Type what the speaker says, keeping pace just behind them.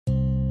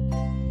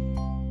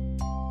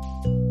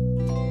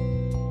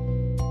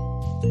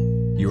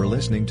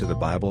listening to the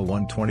Bible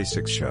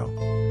 126 show.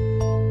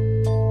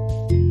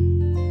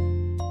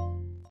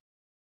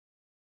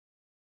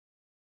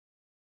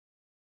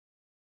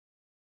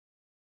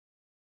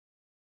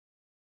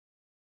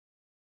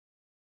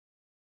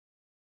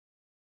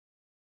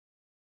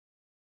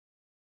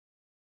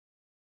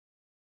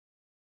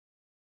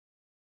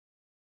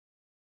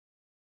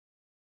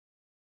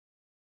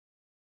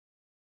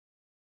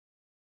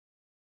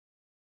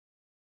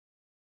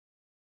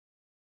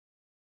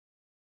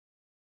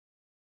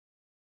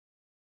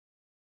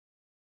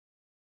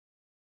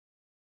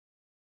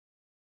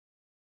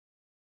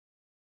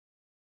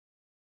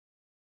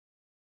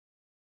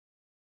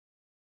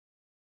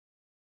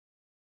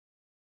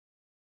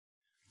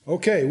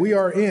 Okay, we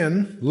are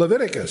in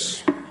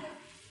Leviticus.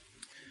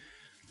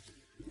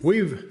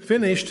 We've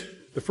finished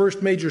the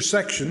first major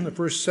section. The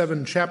first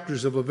 7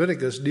 chapters of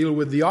Leviticus deal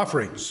with the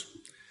offerings.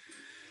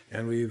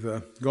 And we've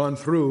gone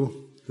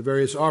through the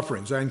various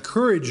offerings. I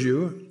encourage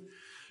you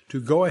to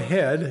go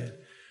ahead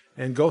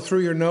and go through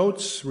your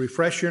notes,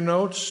 refresh your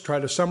notes, try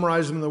to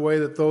summarize them in the way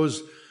that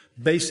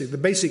the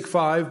basic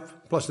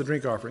 5, plus the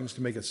drink offerings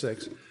to make it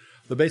 6,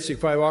 the basic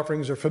 5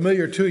 offerings are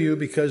familiar to you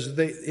because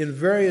they, in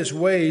various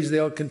ways,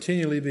 they'll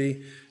continually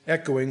be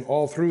echoing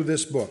all through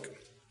this book.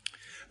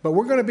 But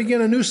we're going to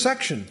begin a new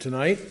section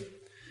tonight.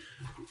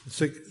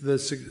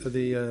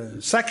 The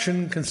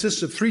section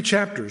consists of 3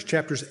 chapters,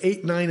 chapters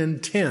 8, 9,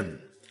 and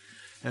 10.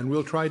 And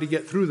we'll try to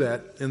get through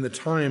that in the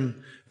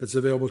time that's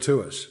available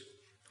to us.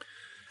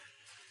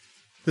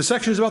 The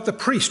section is about the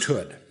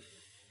priesthood.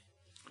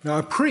 Now,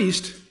 a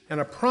priest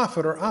and a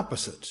prophet are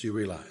opposites, you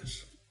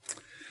realize.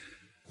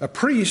 A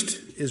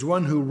priest is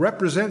one who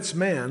represents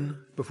man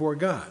before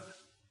God.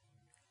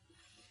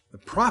 The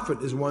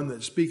prophet is one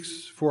that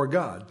speaks for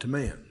God to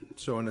man.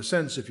 So in a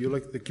sense, if you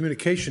look, the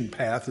communication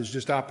path is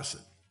just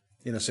opposite,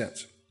 in a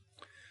sense.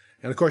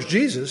 And of course,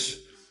 Jesus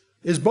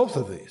is both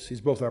of these. He's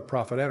both our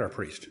prophet and our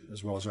priest,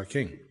 as well as our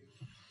king.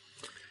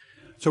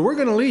 So we're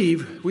going to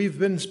leave. We've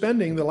been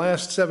spending the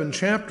last 7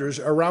 chapters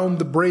around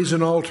the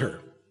brazen altar,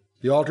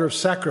 the altar of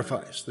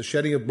sacrifice, the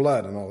shedding of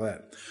blood and all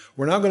that.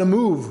 We're now going to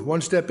move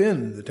one step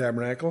in the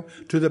tabernacle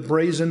to the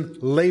brazen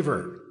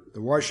laver,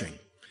 the washing.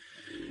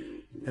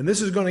 And this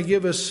is going to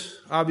give us,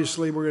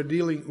 obviously,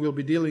 we'll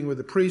be dealing with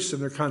the priests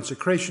and their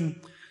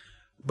consecration.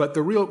 But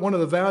one of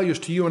the values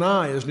to you and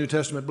I as New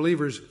Testament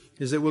believers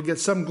is that we'll get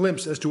some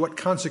glimpse as to what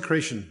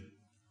consecration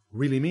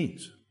really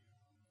means.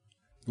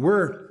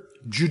 We're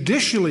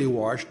judicially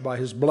washed by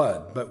his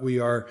blood, but we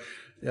are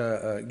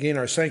gain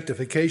our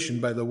sanctification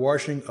by the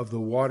washing of the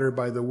water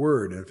by the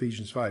word in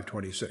Ephesians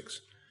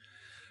 5:26.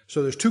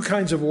 So there's 2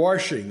 kinds of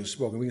washings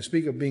spoken. We can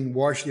speak of being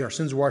washed, our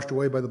sins washed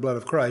away by the blood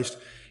of Christ.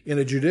 In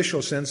a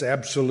judicial sense,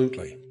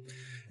 absolutely.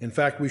 In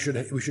fact, we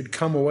should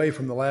come away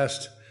from the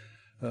last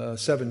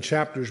 7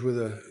 chapters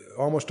with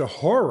almost a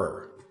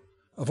horror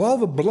of all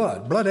the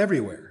blood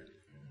everywhere.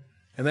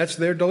 And that's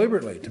there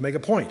deliberately to make a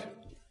point.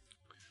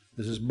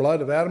 This is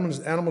blood of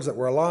animals that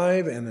were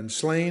alive and then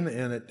slain,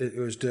 and it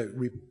was to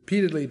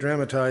repeatedly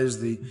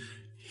dramatize the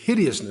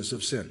hideousness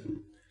of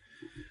sin.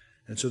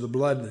 And so the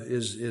blood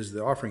is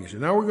the offering issue.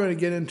 Now we're going to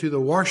get into the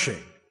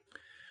washing,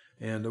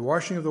 and the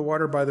washing of the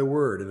water by the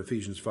word in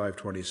Ephesians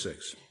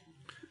 5:26.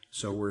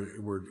 So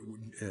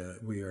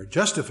we are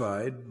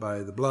justified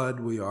by the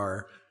blood. We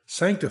are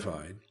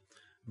sanctified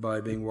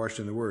by being washed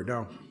in the word.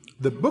 Now,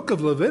 the book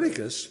of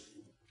Leviticus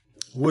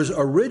was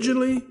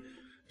originally,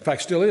 in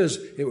fact still is,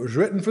 it was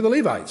written for the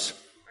Levites.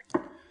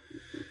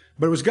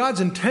 But it was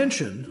God's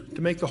intention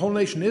to make the whole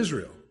nation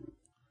Israel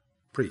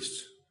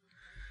priests.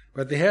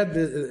 But they had,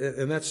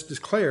 and that's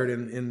declared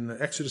in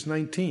Exodus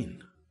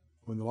 19,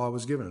 when the law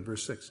was given in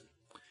verse 6.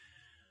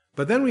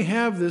 But then we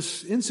have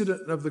this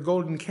incident of the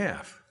golden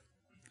calf.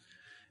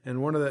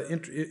 And one of the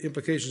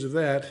implications of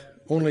that,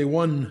 only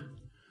one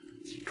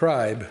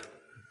tribe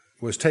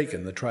was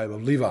taken, the tribe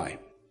of Levi.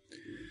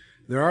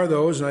 There are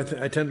those, and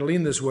I tend to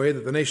lean this way,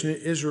 that the nation of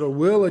Israel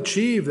will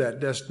achieve that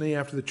destiny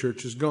after the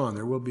church is gone.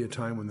 There will be a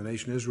time when the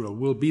nation of Israel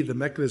will be the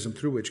mechanism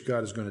through which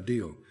God is going to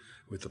deal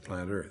with the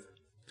planet Earth.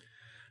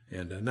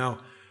 And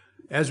now,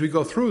 as we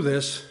go through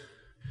this,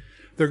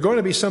 there are going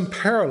to be some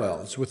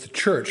parallels with the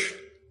church,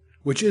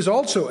 which is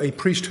also a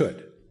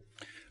priesthood.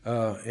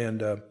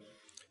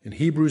 In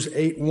Hebrews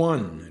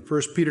 8:1,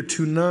 1 Peter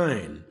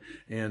 2:9,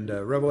 and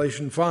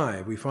Revelation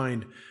 5, we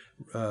find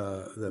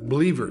the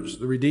believers,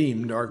 the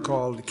redeemed, are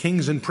called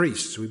kings and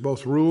priests. We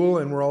both rule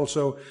and we're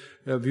also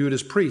viewed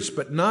as priests,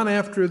 but not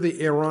after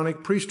the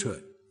Aaronic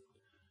priesthood.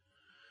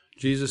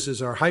 Jesus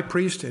is our high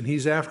priest, and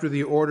he's after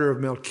the order of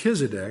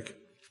Melchizedek,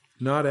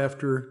 not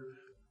after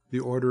the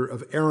order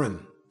of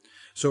Aaron.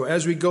 So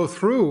as we go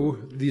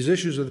through these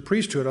issues of the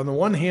priesthood, on the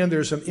one hand,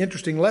 there's some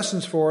interesting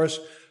lessons for us.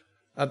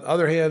 On the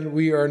other hand,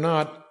 we are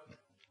not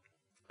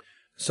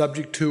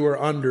subject to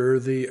or under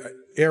the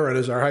Aaron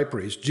as our high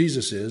priest.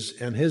 Jesus is,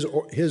 and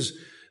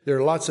there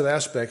are lots of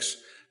aspects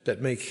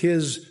that make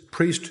his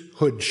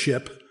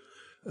priesthoodship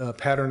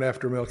patterned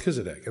after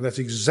Melchizedek. And that's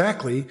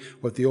exactly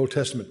what the Old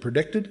Testament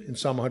predicted in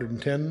Psalm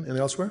 110 and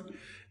elsewhere.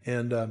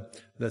 And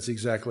that's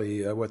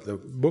exactly what the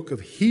book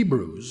of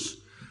Hebrews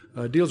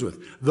deals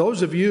with.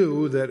 Those of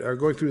you that are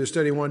going through the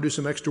study and want to do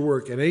some extra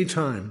work at any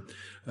time,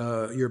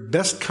 your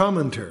best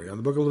commentary on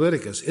the book of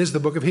Leviticus is the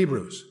book of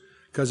Hebrews,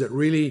 because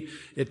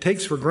it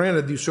takes for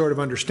granted you sort of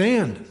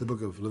understand the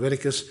book of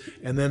Leviticus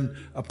and then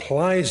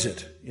applies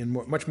it in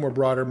much more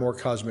broader, more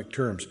cosmic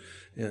terms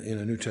in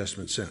a New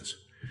Testament sense.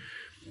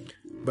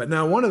 But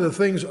now one of the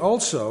things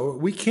also,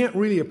 we can't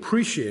really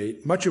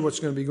appreciate much of what's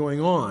going to be going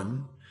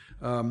on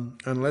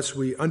unless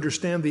we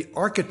understand the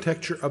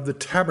architecture of the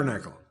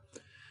tabernacle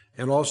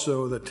and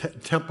also the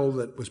temple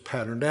that was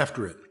patterned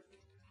after it.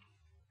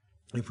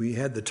 If we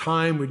had the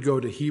time, we'd go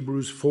to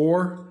Hebrews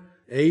 4,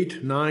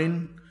 8,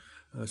 9,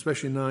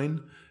 especially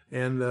 9,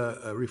 and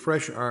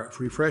refresh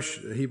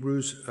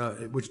Hebrews,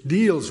 which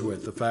deals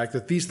with the fact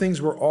that these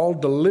things were all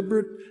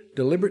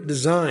deliberate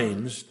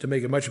designs to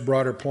make a much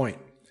broader point.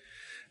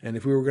 And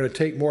if we were going to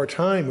take more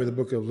time with the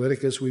book of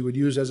Leviticus, we would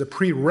use as a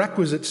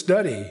prerequisite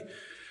study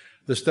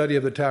the study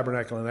of the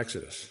tabernacle in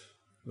Exodus,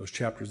 those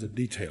chapters that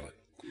detail it.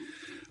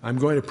 I'm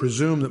going to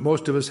presume that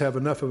most of us have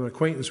enough of an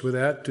acquaintance with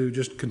that to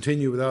just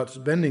continue without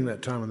spending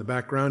that time in the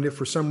background. If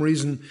for some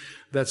reason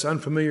that's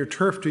unfamiliar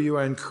turf to you,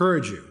 I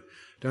encourage you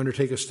to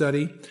undertake a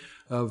study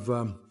of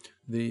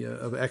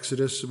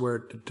Exodus where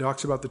it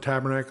talks about the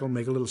tabernacle,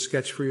 make a little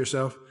sketch for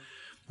yourself,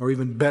 or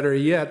even better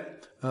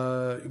yet,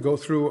 go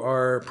through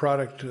our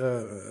product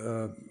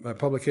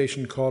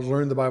publication called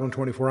Learn the Bible in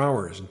 24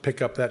 Hours and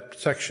pick up that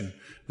section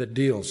that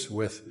deals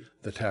with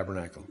the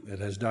tabernacle. It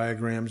has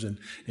diagrams, and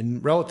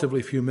in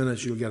relatively few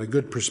minutes you'll get a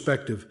good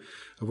perspective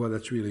of what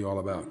that's really all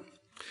about.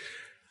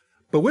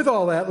 But with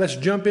all that, let's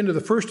jump into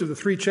the first of the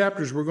three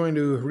chapters we're going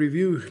to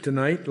review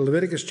tonight,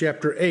 Leviticus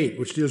chapter 8,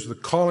 which deals with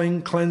the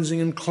calling, cleansing,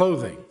 and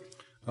clothing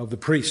of the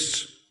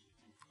priests.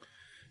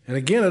 And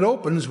again, it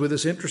opens with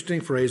this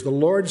interesting phrase, the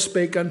Lord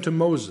spake unto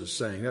Moses,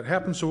 saying. That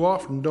happens so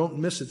often, don't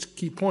miss its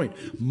key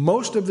point.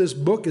 Most of this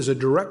book is a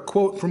direct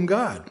quote from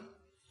God.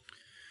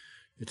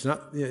 It's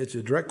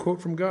a direct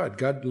quote from God.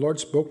 The Lord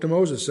spoke to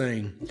Moses,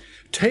 saying,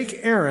 take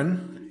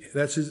Aaron,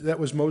 that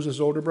was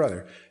Moses' older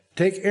brother,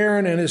 take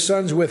Aaron and his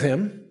sons with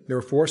him. There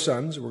were 4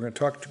 sons. We're going to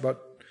talk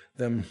about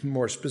them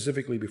more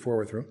specifically before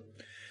we're through.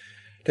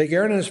 Take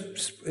Aaron and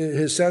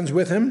his sons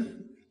with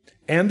him,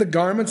 and the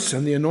garments,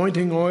 and the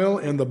anointing oil,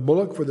 and the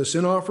bullock for the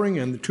sin offering,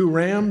 and the 2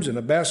 rams, and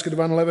a basket of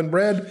unleavened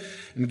bread,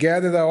 and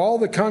gather thou all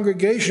the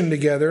congregation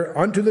together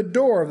unto the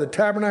door of the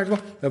tabernacle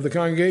of the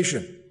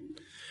congregation.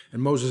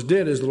 And Moses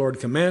did as the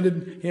Lord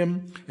commanded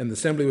him, and the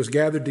assembly was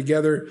gathered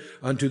together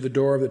unto the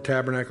door of the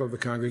tabernacle of the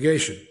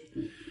congregation.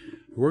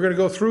 We're going to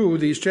go through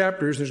these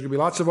chapters. There's going to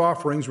be lots of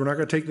offerings. We're not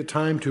going to take the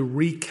time to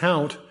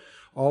recount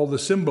all the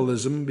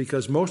symbolism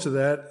because most of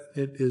that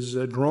it is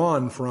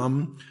drawn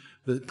from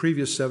the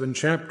previous 7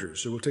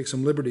 chapters. So we'll take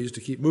some liberties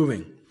to keep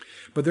moving.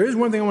 But there is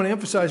one thing I want to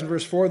emphasize in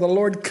verse 4. The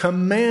Lord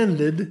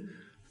commanded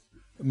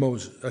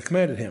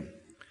him.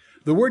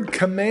 The word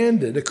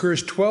commanded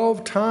occurs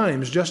 12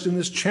 times just in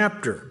this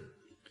chapter.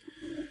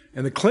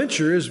 And the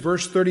clincher is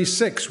verse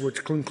 36,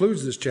 which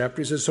concludes this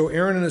chapter. He says, so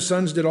Aaron and his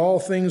sons did all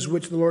things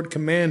which the Lord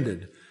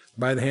commanded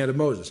by the hand of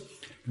Moses.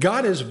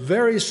 God is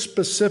very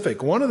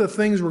specific. One of the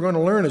things we're going to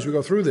learn as we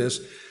go through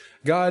this,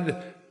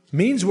 God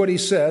means what he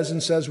says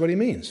and says what he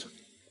means.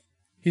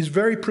 He's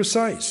very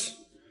precise.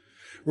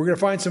 We're going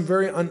to find some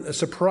very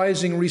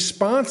surprising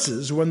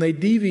responses when they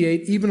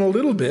deviate even a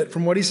little bit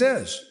from what he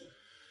says.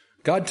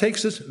 God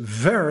takes this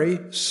very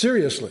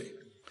seriously.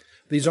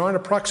 These aren't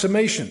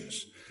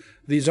approximations.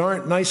 These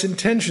aren't nice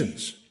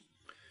intentions.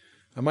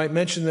 I might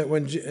mention that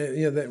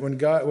when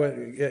God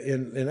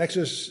in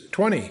Exodus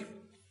 20,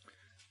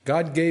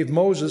 God gave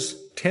Moses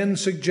 10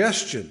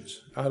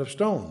 suggestions out of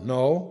stone.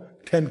 No,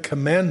 10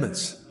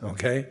 commandments.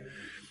 Okay,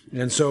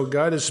 and so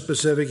God is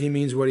specific. He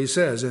means what he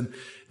says, and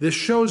this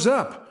shows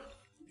up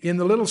in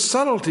the little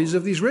subtleties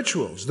of these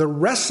rituals, the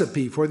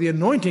recipe for the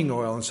anointing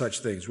oil and such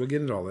things. We'll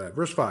get into all that.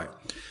 Verse 5.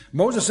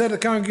 Moses said to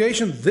the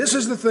congregation, this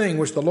is the thing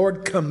which the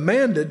Lord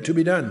commanded to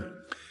be done.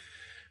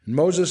 And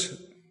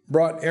Moses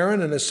brought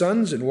Aaron and his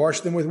sons and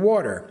washed them with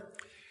water.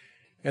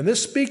 And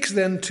this speaks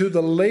then to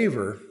the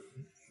laver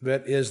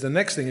that is the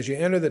next thing. As you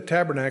enter the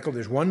tabernacle,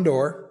 there's one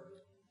door.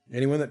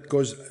 Anyone that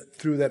goes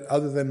through that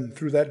other than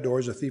through that door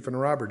is a thief and a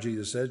robber,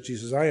 Jesus says.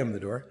 Jesus, I am the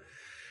door.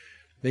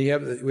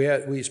 Then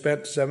we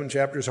spent 7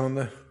 chapters on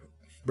the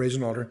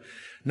brazen altar.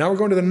 Now we're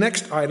going to the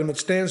next item that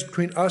stands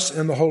between us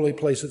and the holy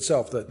place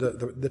itself,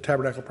 the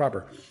tabernacle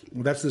proper.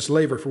 That's this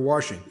laver for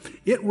washing.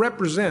 It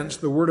represents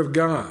the Word of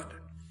God.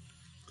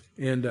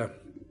 And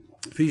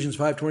Ephesians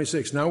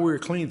 5:26, now we are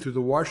clean through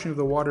the washing of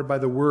the water by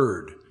the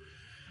Word.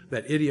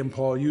 That idiom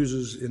Paul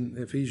uses in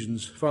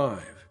Ephesians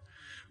 5.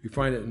 We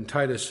find it in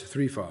Titus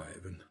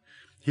 3:5 and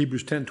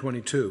Hebrews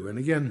 10:22. And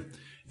again,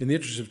 in the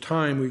interest of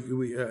time,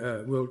 we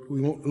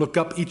won't look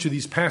up each of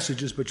these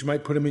passages, but you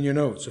might put them in your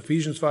notes.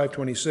 Ephesians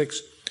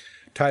 5:26,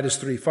 Titus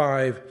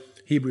 3:5,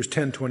 Hebrews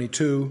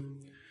 10:22,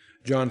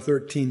 John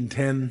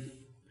 13:10.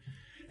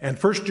 and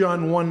 1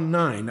 John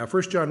 1:9. Now,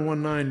 1 John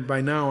 1:9,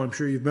 by now, I'm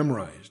sure you've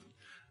memorized.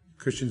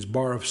 Christians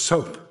bar of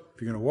soap.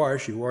 If you're going to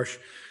wash, you wash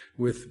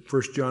with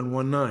 1 John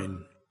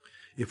 1:9.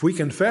 If we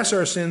confess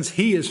our sins,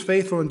 he is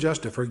faithful and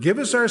just to forgive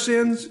us our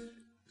sins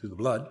through the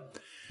blood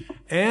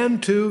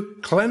and to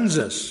cleanse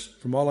us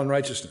from all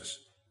unrighteousness.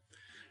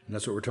 And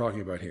that's what we're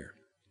talking about here.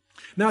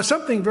 Now,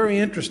 something very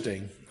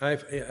interesting.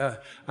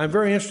 I'm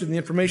very interested in the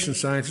information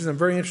sciences. I'm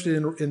very interested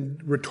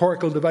in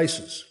rhetorical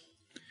devices.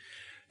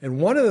 And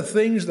one of the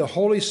things the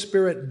Holy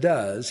Spirit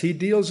does, he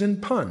deals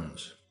in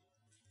puns.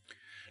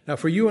 Now,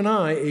 for you and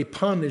I, a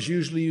pun is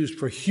usually used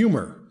for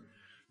humor,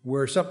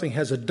 where something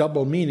has a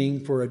double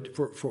meaning for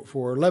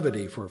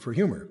levity, for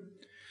humor.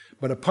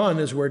 But a pun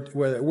is where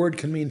a word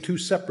can mean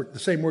the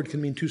same word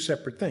can mean two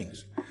separate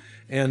things.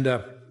 And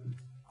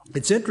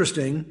it's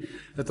interesting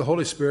that the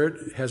Holy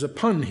Spirit has a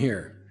pun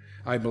here,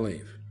 I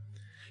believe.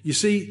 You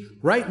see,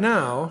 right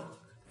now,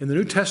 in the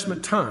New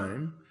Testament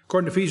time,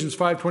 according to Ephesians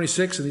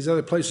 5:26 and these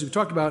other places we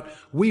talked about,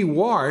 we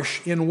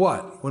wash in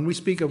what? When we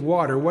speak of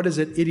water, what is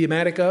it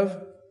idiomatic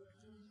of?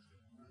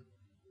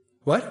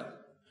 What?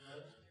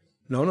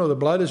 No, the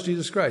blood is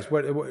Jesus Christ.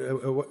 What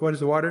is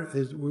the water?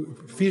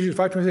 Ephesians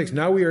 5:26.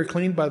 Now we are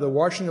cleaned by the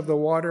washing of the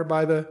water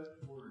by the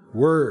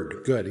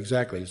Word. Good,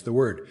 exactly. It's the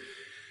Word.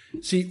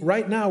 See,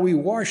 right now we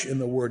wash in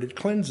the Word. It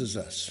cleanses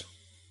us.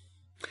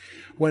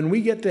 When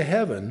we get to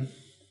heaven,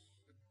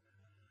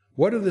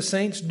 what do the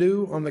saints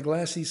do on the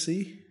glassy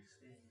sea?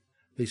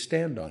 They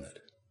stand on it.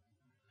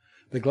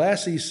 The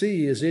glassy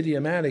sea is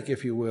idiomatic,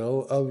 if you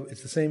will,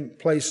 it's the same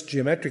place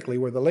geometrically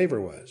where the laver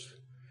was.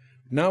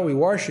 Now we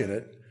wash in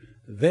it,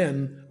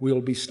 then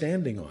we'll be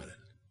standing on it,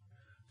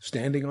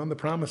 standing on the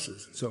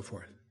promises and so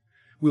forth.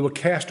 We will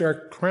cast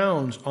our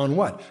crowns on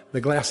what?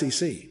 The glassy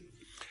sea.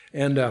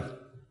 And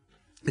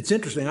it's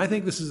interesting. I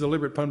think this is a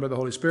deliberate pun by the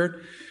Holy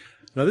Spirit.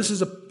 Now, this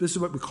is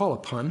what we call a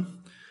pun.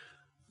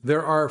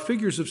 There are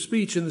figures of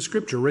speech in the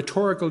Scripture,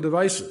 rhetorical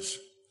devices,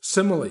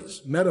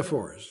 similes,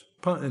 metaphors,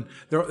 pun,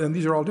 and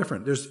these are all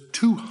different. There's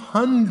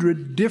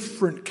 200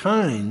 different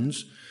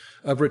kinds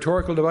of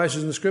rhetorical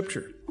devices in the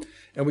Scripture.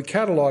 And we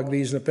catalog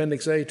these in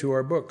Appendix A to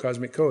our book,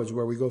 Cosmic Codes,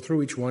 where we go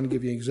through each one,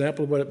 give you an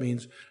example of what it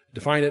means,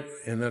 define it,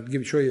 and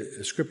then show you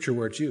a Scripture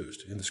where it's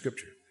used in the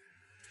Scripture.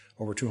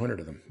 Over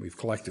 200 of them we've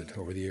collected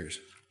over the years.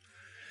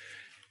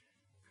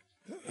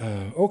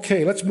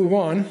 Okay, let's move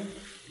on.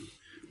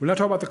 We're now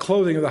talking about the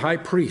clothing of the high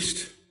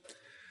priest.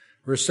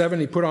 Verse 7,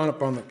 he put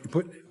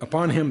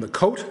upon him the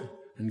coat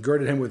and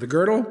girded him with the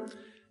girdle,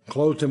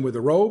 clothed him with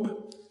the robe,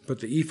 put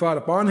the ephod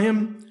upon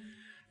him,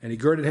 and he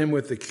girded him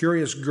with the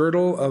curious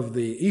girdle of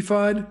the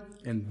ephod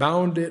and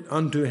bound it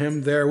unto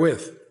him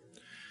therewith.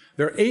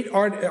 There are 8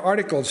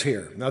 articles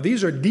here. Now,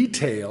 these are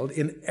detailed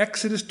in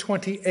Exodus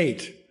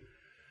 28.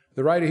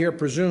 The writer here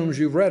presumes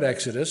you've read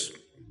Exodus,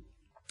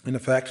 in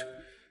effect,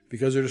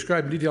 because they're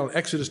described in detail in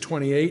Exodus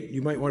 28.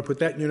 You might want to put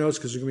that in your notes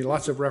because there's going to be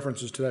lots of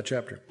references to that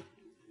chapter.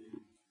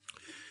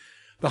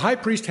 The high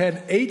priest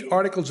had 8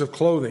 articles of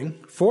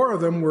clothing. 4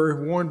 of them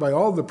were worn by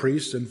all the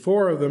priests, and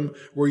 4 of them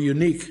were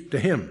unique to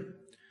him.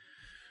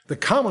 The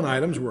common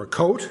items were a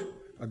coat,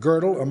 a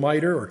girdle, a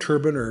mitre, or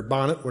turban, or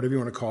bonnet, whatever you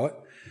want to call it.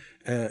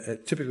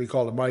 Typically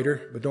called a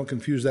mitre, but don't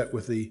confuse that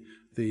with the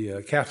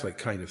Catholic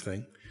kind of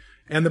thing.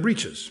 And the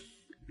breeches.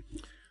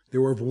 They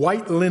were of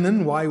white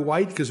linen. Why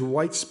white? Because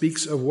white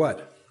speaks of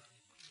what?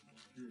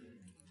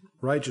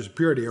 Righteous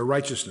purity or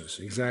righteousness,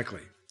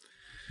 exactly.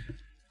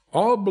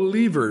 All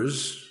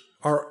believers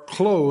are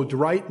clothed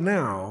right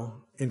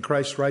now in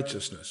Christ's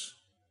righteousness.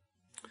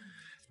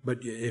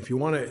 But if you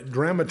want to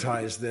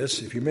dramatize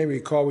this, if you may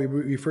recall, we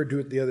referred to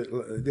it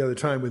the other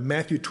time with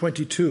Matthew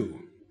 22.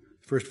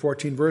 The first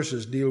 14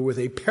 verses deal with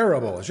a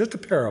parable. It's just a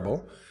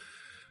parable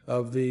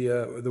of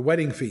the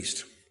wedding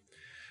feast,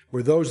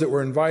 where those that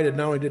were invited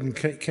not only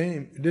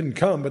didn't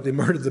come, but they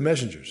murdered the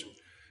messengers.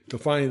 Till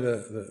finally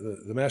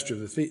the master of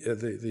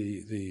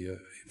the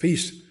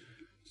feast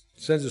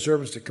sends the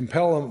servants to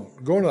compel them,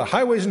 go into the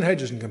highways and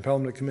hedges and compel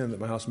them to come in that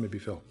my house may be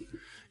filled,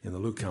 in the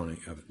Luke counting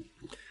of it.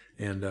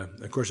 And,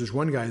 of course, there's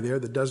one guy there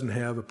that doesn't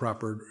have a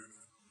proper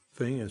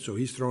thing, and so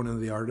he's thrown into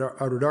the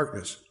outer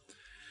darkness,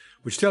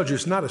 which tells you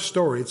it's not a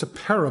story, it's a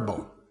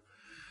parable.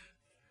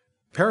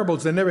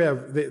 Parables, they never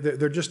have,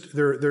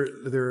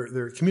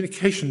 they're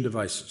communication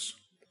devices.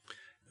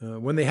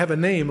 When they have a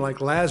name like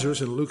Lazarus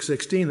in Luke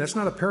 16, that's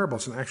not a parable,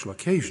 it's an actual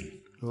occasion,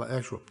 an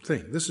actual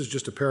thing. This is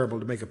just a parable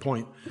to make a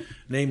point,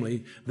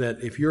 namely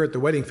that if you're at the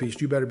wedding feast,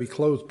 you better be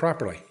clothed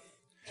properly.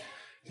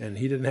 And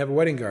he didn't have a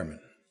wedding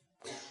garment.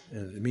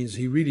 And it means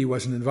he really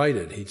wasn't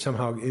invited. He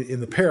somehow, in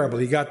the parable,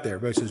 he got there.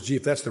 But he says, gee,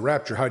 if that's the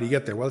rapture, how do you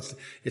get there? Well,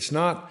 a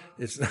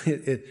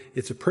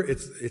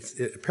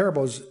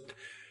parable's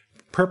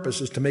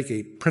purpose is to make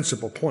a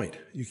principal point.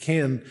 You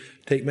can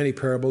take many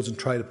parables and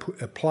try to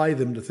apply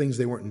them to things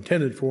they weren't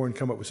intended for and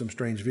come up with some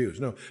strange views.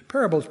 No,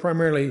 parable is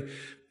primarily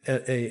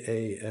an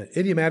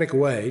idiomatic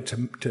way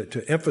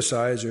to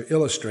emphasize or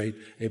illustrate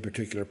a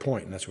particular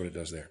point, and that's what it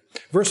does there.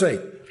 Verse 8,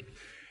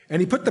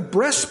 and he put the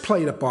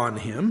breastplate upon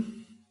him.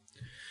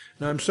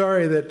 Now, I'm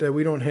sorry that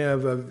we don't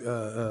have,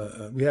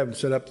 we haven't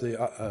set up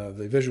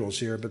the visuals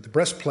here, but the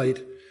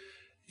breastplate,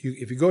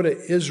 if you go to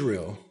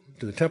Israel,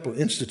 to the Temple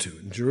Institute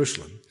in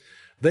Jerusalem,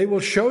 they will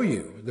show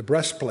you the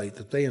breastplate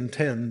that they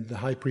intend the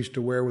high priest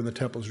to wear when the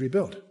temple is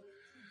rebuilt.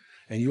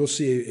 And you will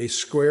see a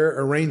square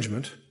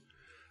arrangement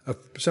of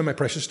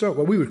semi-precious stone,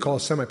 what we would call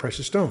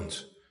semi-precious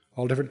stones,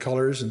 all different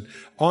colors. And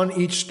on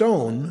each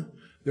stone,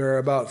 there are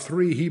about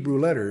 3 Hebrew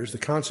letters, the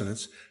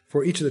consonants,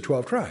 for each of the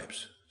 12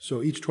 tribes.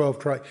 So each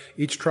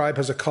tribe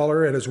has a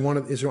color and is one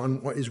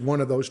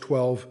of those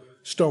 12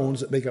 stones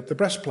that make up the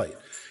breastplate.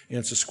 And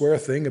it's a square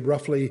thing of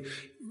roughly,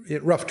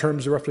 in rough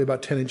terms, roughly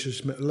about 10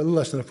 inches, a little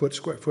less than a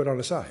foot on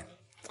a side.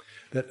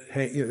 That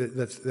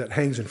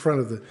hangs in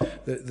front of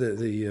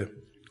the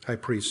high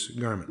priest's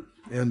garment.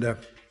 And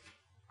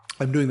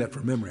I'm doing that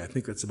from memory. I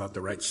think that's about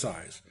the right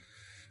size,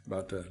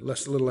 about a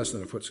little less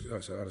than a foot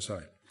on a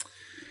side.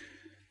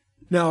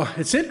 Now,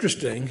 it's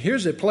interesting.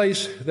 Here's a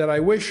place that I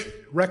wish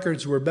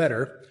records were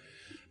better,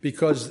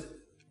 because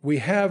we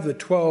have the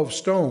 12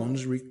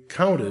 stones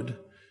recounted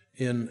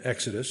in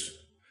Exodus.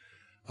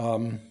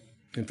 In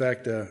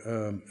fact,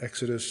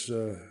 Exodus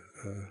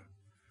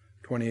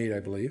 28, I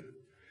believe.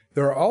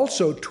 There are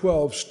also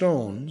 12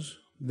 stones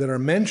that are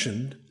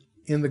mentioned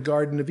in the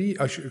Garden of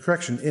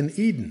Eden, in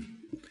Eden.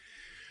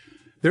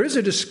 There is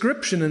a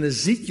description in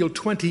Ezekiel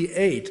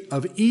 28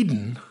 of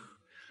Eden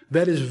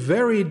that is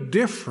very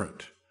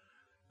different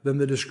than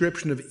the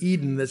description of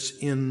Eden that's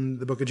in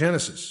the book of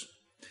Genesis.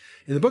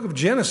 In the book of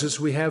Genesis,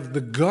 we have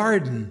the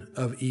Garden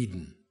of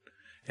Eden,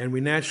 and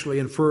we naturally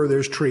infer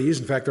there's trees.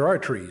 In fact, there are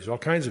trees, all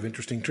kinds of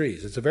interesting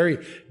trees. It's a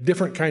very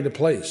different kind of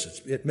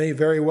place. It may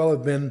very well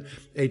have been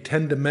a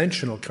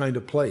 10-dimensional kind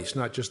of place,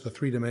 not just the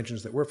 3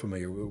 dimensions that we're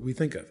familiar with, we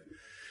think of.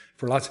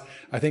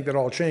 I think that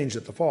all changed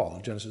at the fall.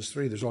 In Genesis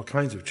 3, there's all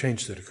kinds of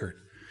changes that occurred.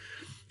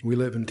 We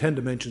live in 10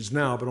 dimensions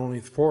now, but only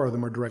 4 of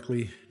them are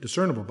directly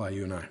discernible by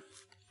you and I.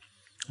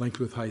 Length,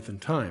 width, height,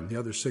 and time. The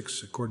other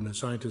 6, according to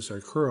scientists,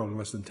 are curled in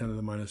less than 10 to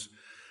the minus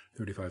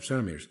 35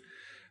 centimeters.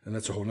 And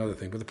that's a whole other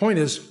thing. But the point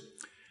is,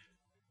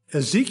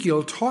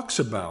 Ezekiel talks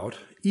about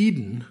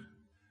Eden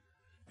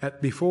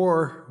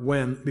before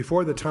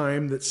the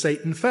time that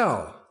Satan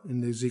fell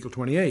in Ezekiel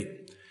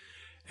 28.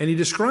 And he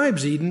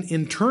describes Eden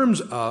in terms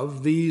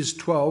of these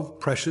 12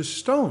 precious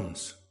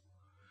stones,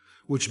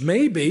 which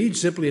may be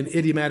simply an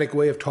idiomatic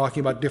way of talking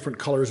about different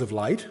colors of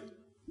light.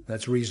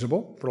 That's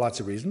reasonable for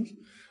lots of reasons.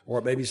 Or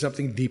it may be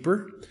something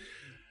deeper.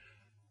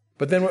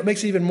 But then what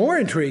makes it even more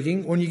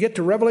intriguing, when you get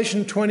to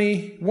Revelation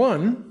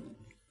 21,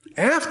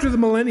 after the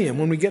millennium,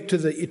 when we get to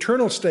the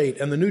eternal state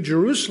and the New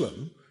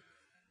Jerusalem,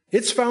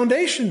 its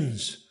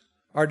foundations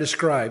are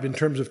described in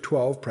terms of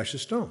 12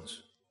 precious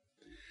stones.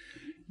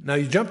 Now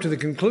you jump to the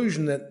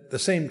conclusion that the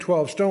same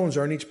 12 stones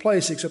are in each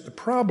place, except the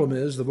problem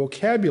is the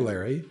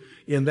vocabulary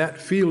in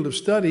that field of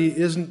study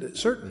isn't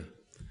certain.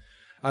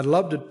 I'd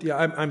love to,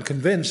 I'm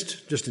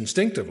convinced, just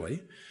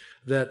instinctively,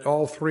 that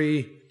all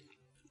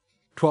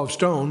 12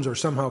 stones are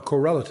somehow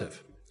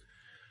correlative.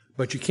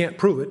 But you can't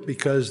prove it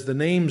because the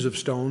names of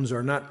stones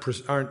aren't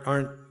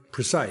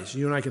precise.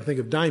 You and I can think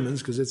of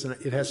diamonds because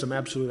it has some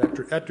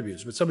absolute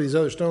attributes. But some of these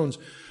other stones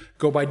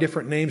go by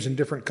different names in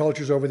different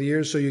cultures over the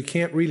years, so you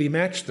can't really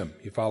match them.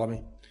 You follow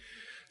me?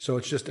 So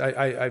it's just,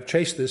 I've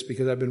chased this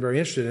because I've been very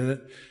interested in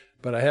it,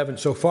 but I haven't,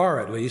 so far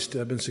at least,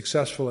 been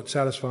successful at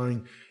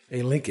satisfying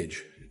a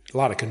linkage. A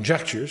lot of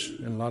conjectures,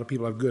 and a lot of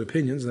people have good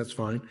opinions, and that's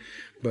fine,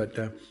 but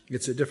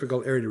it's a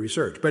difficult area to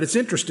research. But it's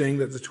interesting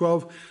that the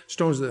 12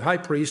 stones of the high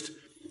priest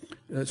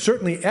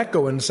certainly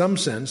echo in some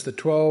sense the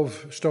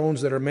 12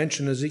 stones that are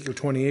mentioned in Ezekiel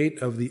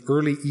 28 of the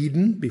early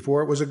Eden,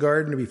 before it was a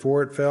garden,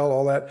 before it fell,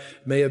 all that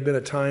may have been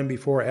a time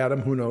before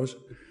Adam, who knows.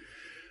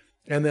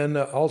 And then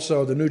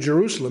also the New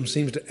Jerusalem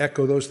seems to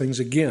echo those things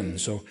again,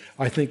 so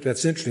I think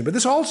that's interesting. But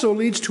this also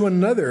leads to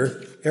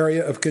another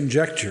area of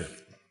conjecture,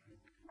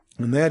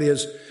 and that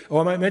is,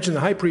 I might mention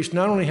the high priest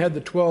not only had the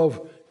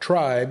 12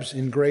 tribes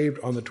engraved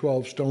on the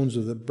 12 stones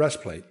of the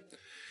breastplate,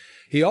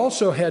 he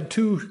also had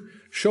 2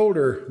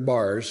 shoulder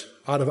bars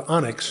out of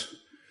onyx,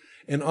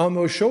 and on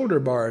those shoulder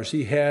bars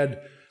he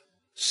had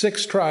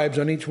 6 tribes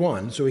on each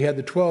one, so he had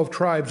the 12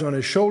 tribes on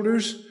his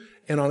shoulders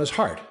and on his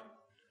heart.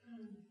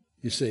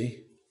 You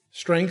see,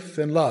 strength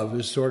and love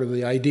is sort of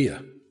the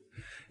idea,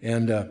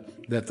 and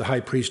that the high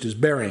priest is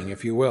bearing,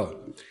 if you will.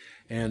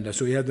 And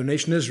so he had the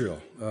nation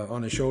Israel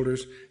on his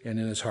shoulders and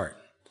in his heart.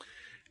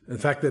 The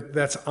fact that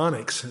that's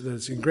onyx, that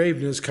it's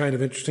engraved in, is kind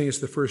of interesting. It's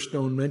the first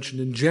stone mentioned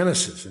in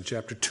Genesis, in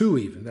chapter 2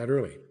 even, that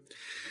early.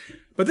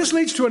 But this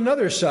leads to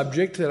another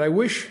subject that I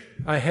wish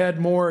I had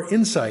more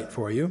insight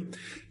for you.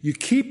 You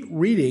keep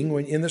reading,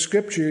 when in the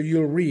scripture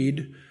you'll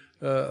read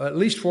at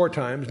least 4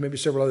 times, maybe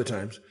several other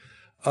times,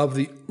 of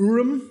the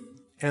Urim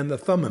and the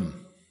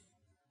Thummim.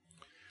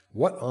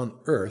 What on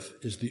earth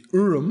is the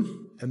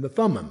Urim and the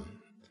Thummim?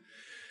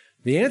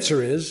 The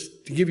answer is,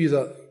 to give you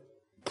the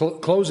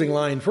closing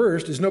line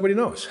first, is nobody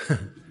knows.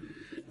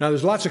 Now,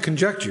 there's lots of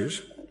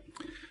conjectures,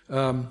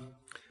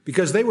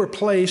 because they were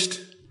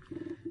placed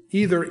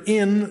either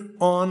in,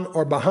 on,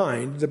 or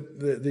behind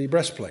the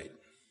breastplate.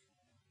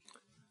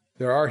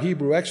 There are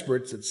Hebrew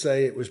experts that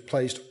say it was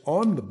placed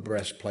on the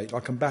breastplate.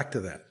 I'll come back to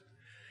that.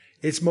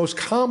 It's most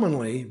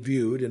commonly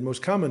viewed in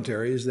most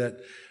commentaries that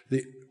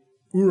the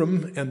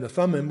Urim and the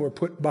Thummim were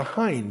put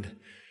behind,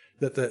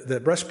 that the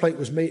breastplate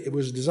was made, it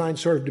was designed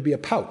sort of to be a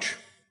pouch.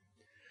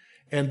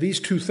 And these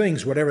two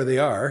things, whatever they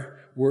are,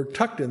 were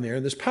tucked in there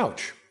in this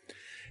pouch.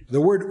 The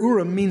word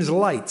Urim means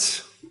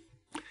lights,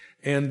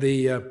 and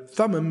the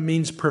Thummim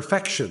means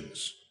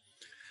perfections.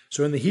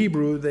 So in the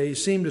Hebrew, they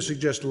seem to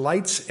suggest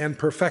lights and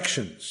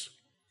perfections.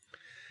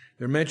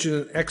 They're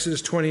mentioned in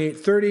Exodus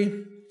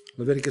 28:30,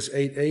 Leviticus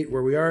 8:8,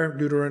 where we are,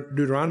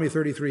 Deuteronomy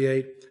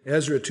 33:8,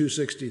 Ezra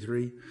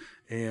 2:63,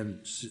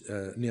 and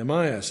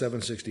Nehemiah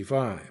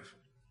 7:65.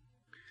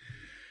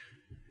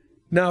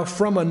 Now,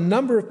 from a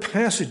number of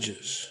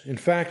passages, in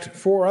fact,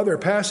 4 other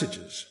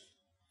passages,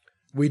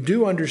 we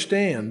do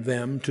understand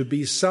them to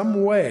be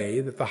some way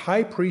that the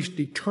high priest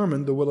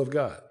determined the will of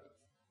God.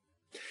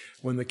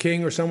 When the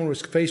king or someone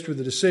was faced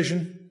with a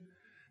decision,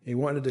 he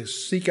wanted to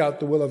seek out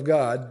the will of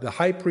God, the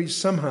high priest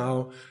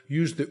somehow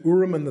used the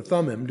Urim and the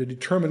Thummim to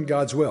determine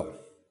God's will.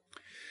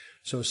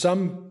 So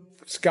some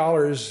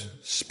scholars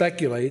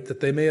speculate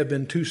that they may have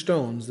been 2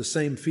 stones, the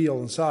same feel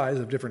and size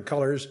of different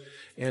colors,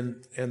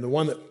 and the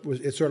one that was,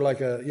 it's sort of like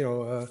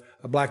a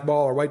black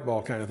ball or white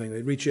ball kind of thing.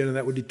 They'd reach in and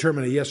that would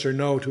determine a yes or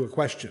no to a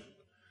question.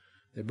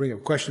 They'd bring a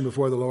question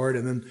before the Lord,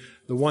 and then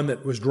the one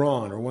that was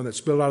drawn or one that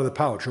spilled out of the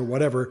pouch or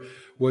whatever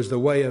was the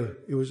way of,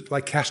 it was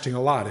like casting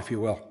a lot, if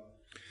you will.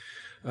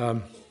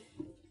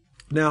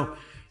 Now,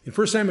 in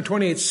 1 Samuel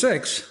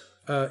 28:6,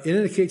 it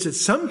indicates that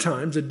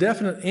sometimes a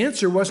definite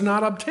answer was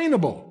not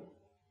obtainable.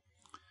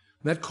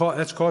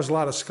 That's caused a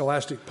lot of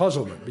scholastic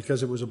puzzlement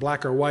because it was a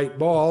black or white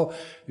ball.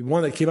 The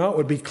one that came out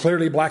would be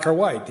clearly black or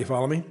white. Do you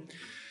follow me?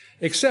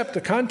 Except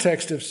the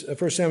context of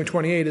 1 Samuel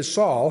 28 is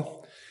Saul.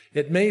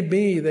 It may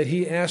be that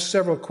he asked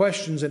several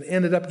questions and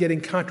ended up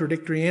getting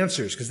contradictory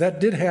answers, because that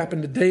did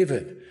happen to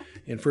David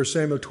in 1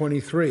 Samuel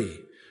 23.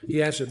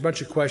 He asked a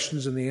bunch of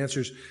questions and the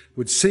answers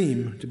would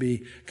seem to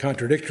be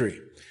contradictory.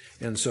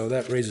 And so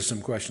that raises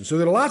some questions. So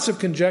there are lots of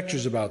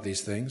conjectures about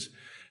these things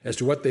as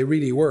to what they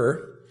really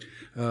were.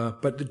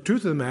 But the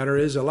truth of the matter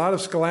is a lot of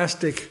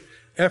scholastic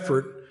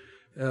effort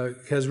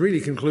has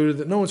really concluded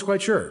that no one's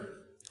quite sure.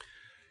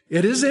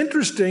 It is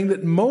interesting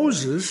that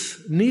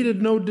Moses needed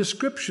no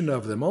description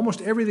of them. Almost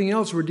everything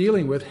else we're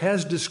dealing with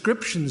has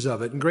descriptions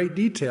of it in great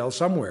detail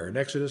somewhere, in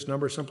Exodus,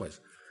 Numbers,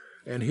 someplace.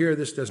 And here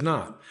this does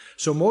not.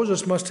 So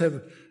Moses must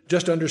have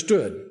just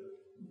understood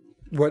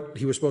what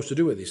he was supposed to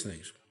do with these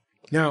things.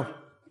 Now,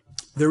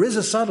 there is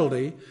a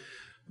subtlety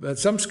that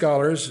some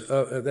scholars,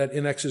 that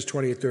in Exodus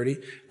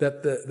 28:30,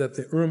 that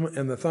the Urim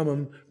and the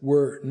Thummim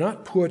were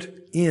not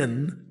put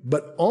in,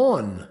 but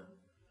on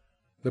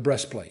the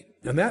breastplate.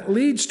 And that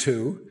leads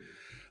to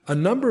a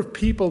number of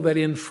people that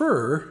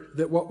infer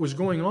that what was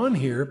going on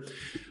here,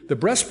 the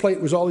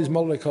breastplate was all these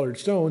multicolored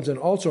stones, and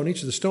also on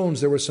each of the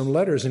stones there were some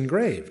letters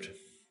engraved.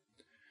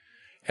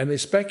 And they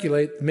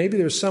speculate maybe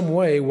there's some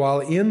way while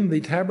in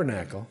the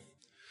tabernacle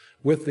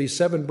with the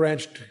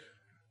 7-branched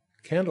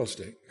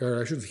candlestick,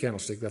 or I shouldn't say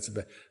candlestick, that's a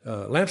bad,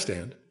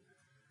 lampstand.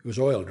 It was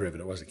oil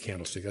driven, it wasn't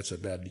candlestick, that's a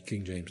bad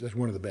King James, that's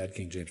one of the bad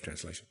King James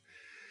translations.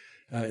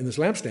 In this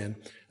lampstand,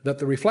 that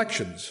the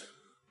reflections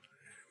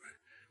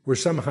were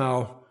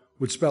somehow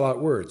would spell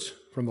out words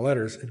from the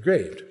letters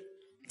engraved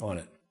on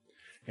it.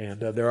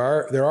 And there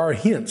are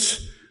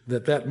hints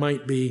that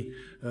might be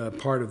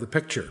part of the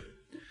picture,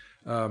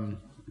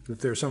 that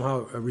they're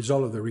somehow a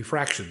result of the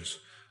refractions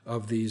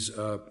of these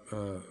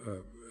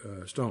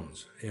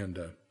stones. And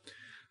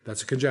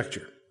that's a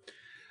conjecture.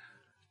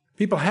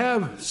 People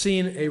have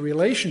seen a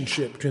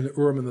relationship between the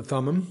Urim and the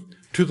Thummim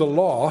to the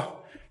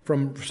law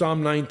from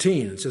Psalm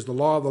 19. It says, the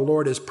law of the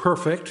Lord is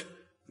perfect,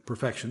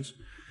 perfections,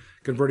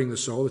 converting the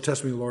soul. The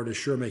testimony of the Lord is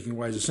sure, making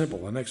wise the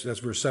simple. And next, that's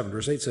verse 7.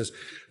 Verse 8 says,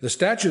 the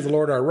statutes of the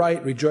Lord are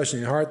right, rejoicing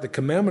in the heart. The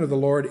commandment of the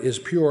Lord is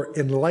pure,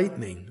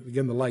 enlightening.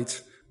 Again, the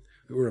lights,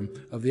 the Urim,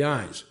 of the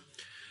eyes.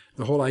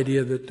 The whole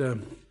idea that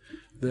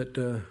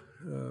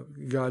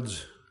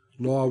God's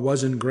law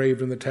was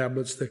engraved in the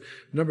tablets. The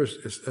numbers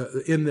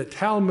in the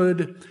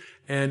Talmud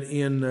and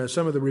in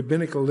some of the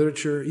rabbinical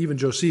literature, even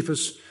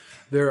Josephus,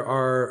 there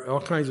are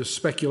all kinds of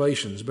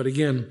speculations. But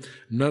again,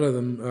 none of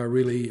them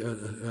really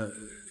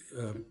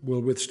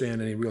will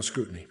withstand any real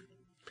scrutiny.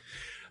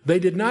 They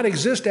did not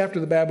exist after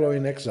the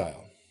Babylonian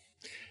exile.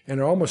 And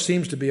there almost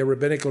seems to be a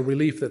rabbinical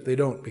relief that they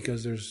don't,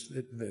 because there's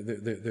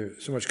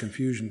so much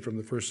confusion from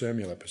the 1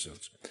 Samuel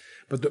episodes.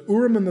 But the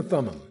Urim and the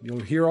Thummim,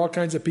 you'll hear all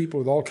kinds of people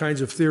with all kinds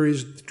of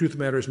theories. The truth of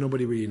the matter is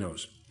nobody really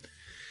knows.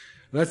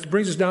 That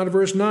brings us down to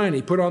verse 9.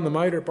 He put on the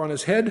mitre upon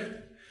his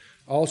head,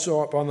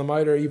 also upon the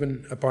mitre,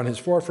 even upon his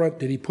forefront,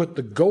 did he put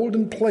the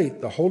golden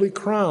plate, the holy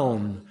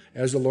crown,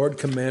 as the Lord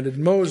commanded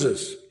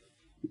Moses.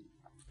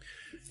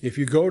 If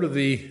you go to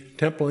the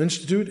Temple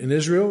Institute in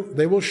Israel,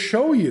 they will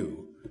show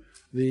you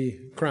the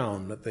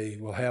crown that they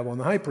will have on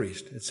the high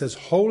priest. It says,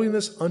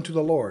 holiness unto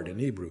the Lord in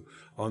Hebrew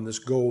on this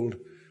gold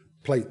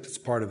plate that's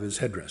part of his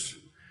headdress.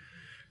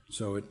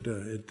 So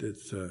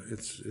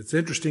it's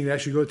interesting to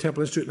actually go to the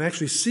Temple Institute and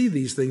actually see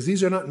these things.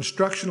 These are not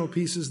instructional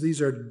pieces.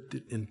 These are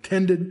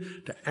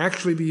intended to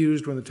actually be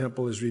used when the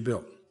temple is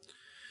rebuilt.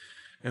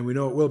 And we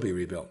know it will be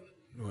rebuilt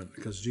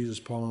because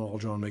Jesus, Paul, and all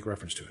John make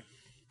reference to it.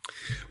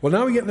 Well,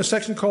 now we get in a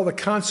section called the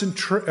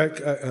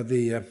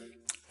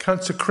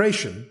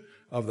consecration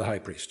of the high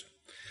priest.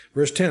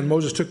 Verse 10,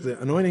 Moses took the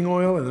anointing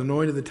oil and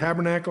anointed the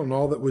tabernacle and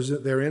all that was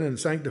therein and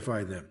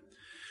sanctified them.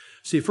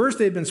 See, first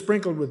they'd been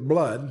sprinkled with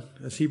blood,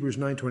 as Hebrews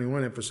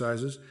 9:21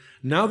 emphasizes.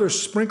 Now they're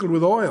sprinkled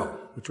with oil,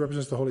 which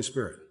represents the Holy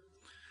Spirit.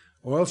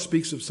 Oil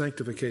speaks of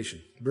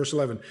sanctification. Verse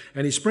 11,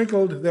 and he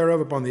sprinkled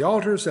thereof upon the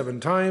altar 7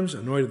 times,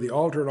 anointed the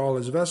altar and all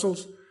his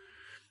vessels,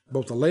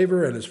 both the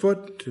laver and his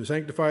foot, to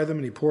sanctify them.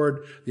 And he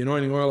poured the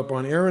anointing oil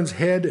upon Aaron's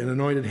head and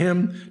anointed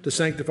him to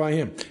sanctify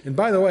him. And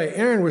by the way,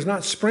 Aaron was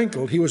not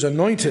sprinkled, he was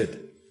anointed.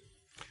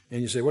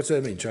 And you say, what's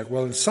that mean, Chuck?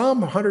 Well, in Psalm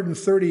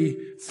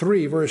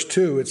 133, verse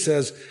 2, it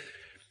says,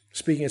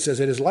 it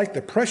is like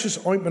the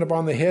precious ointment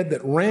upon the head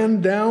that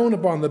ran down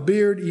upon the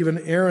beard, even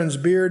Aaron's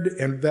beard,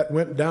 and that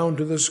went down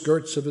to the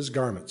skirts of his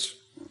garments.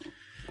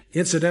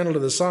 Incidental to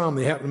the psalm,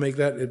 they happen to make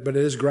that, but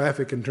it is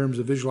graphic in terms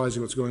of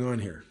visualizing what's going on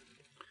here.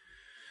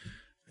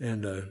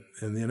 And the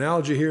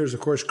analogy here is, of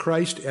course,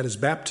 Christ at his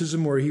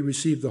baptism, where he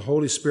received the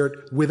Holy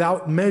Spirit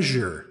without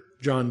measure,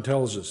 John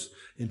tells us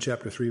in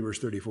chapter 3, verse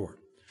 34.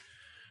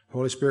 The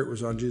Holy Spirit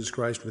was on Jesus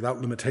Christ without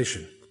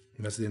limitation.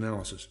 And that's the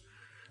analysis,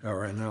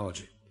 or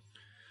analogy.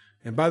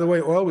 And by the way,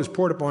 oil was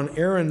poured upon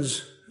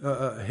Aaron's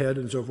head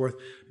and so forth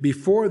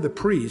before the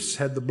priests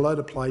had the blood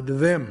applied to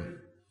them,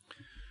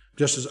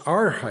 just as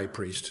our high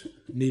priest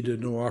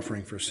needed no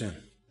offering for sin.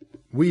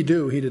 We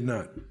do, he did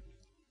not.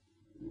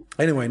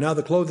 Anyway, now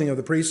the clothing of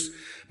the priests,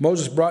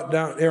 Moses brought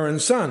down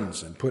Aaron's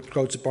sons and put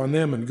coats upon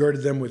them and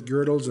girded them with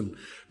girdles and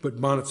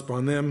put bonnets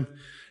upon them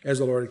as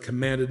the Lord had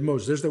commanded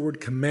Moses. There's the word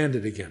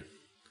commanded again.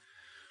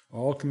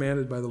 All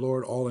commanded by the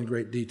Lord, all in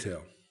great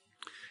detail.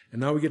 And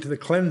now we get to the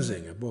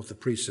cleansing of both the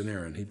priests and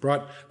Aaron. He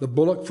brought the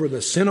bullock for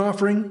the sin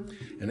offering,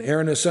 and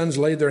Aaron and his sons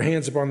laid their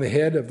hands upon the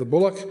head of the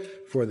bullock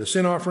for the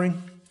sin offering.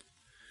 And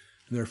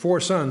there are 4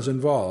 sons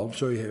involved,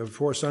 so you have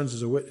 4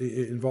 sons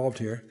involved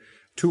here.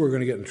 2 are going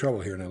to get in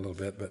trouble here in a little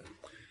bit, but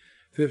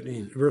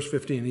verse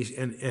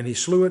 15, and he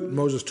slew it.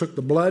 Moses took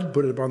the blood,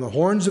 put it upon the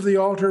horns of the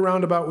altar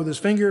round about with his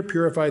finger,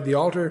 purified the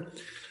altar,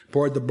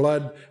 poured the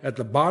blood at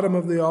the bottom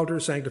of the altar,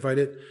 sanctified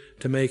it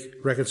to make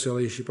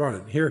reconciliation upon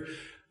it. Here,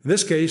 in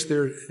this case,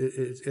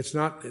 it's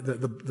not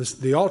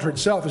the altar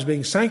itself is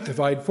being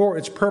sanctified for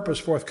its purpose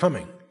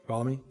forthcoming.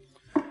 Follow me?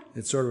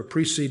 It's sort of a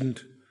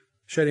precedent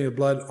shedding of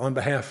blood on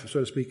behalf,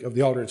 so to speak, of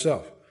the altar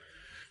itself.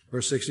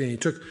 Verse 16, he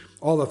took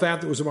all the fat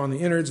that was upon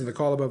the innards and the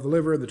caul above the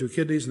liver and the 2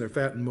 kidneys and their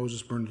fat, and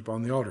Moses burned it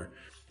upon the altar.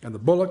 And the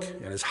bullock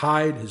and his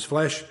hide, his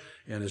flesh,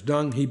 and his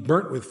dung he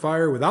burnt with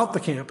fire without the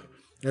camp,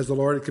 as the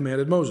Lord had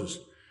commanded Moses.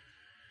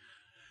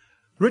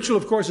 Ritual,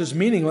 of course, is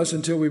meaningless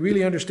until we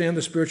really understand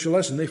the spiritual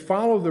lesson. They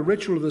follow the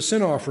ritual of the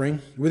sin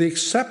offering with the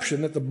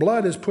exception that the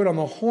blood is put on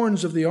the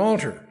horns of the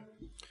altar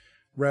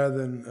rather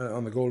than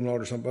on the golden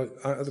altar or some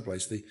other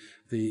place.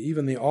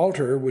 Even the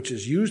altar, which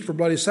is used for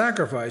bloody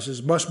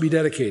sacrifices, must be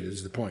dedicated,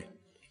 is the point.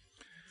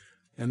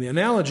 And the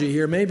analogy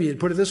here, maybe you'd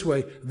put it this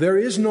way, there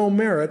is no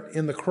merit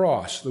in the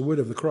cross, the wood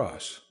of the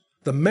cross.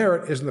 The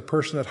merit is in the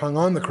person that hung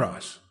on the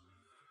cross.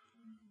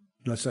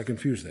 Let's not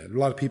confuse that. A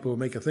lot of people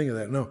make a thing of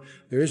that. No,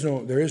 there is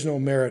no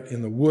merit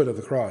in the wood of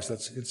the cross.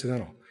 That's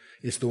incidental.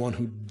 It's the one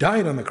who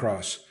died on the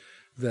cross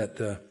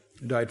that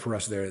died for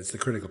us there. It's the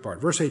critical part.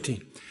 Verse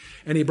 18.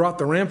 And he brought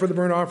the ram for the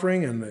burnt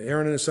offering, and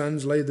Aaron and his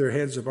sons laid their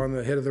hands upon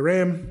the head of the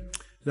ram.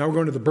 Now we're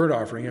going to the burnt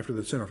offering after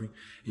the sin offering.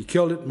 He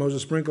killed it.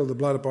 Moses sprinkled the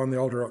blood upon the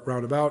altar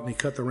round about, and he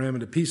cut the ram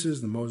into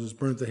pieces. And Moses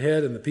burnt the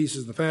head and the pieces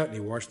and the fat, and he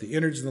washed the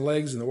innards and the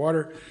legs in the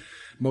water.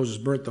 Moses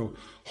burnt the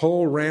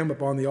whole ram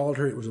upon the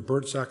altar. It was a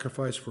burnt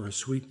sacrifice for a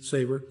sweet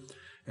savor,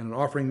 and an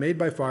offering made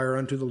by fire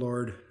unto the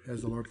Lord,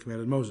 as the Lord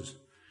commanded Moses.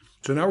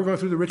 So now we're going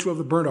through the ritual of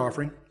the burnt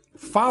offering,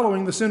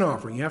 following the sin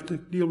offering. You have to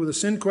deal with the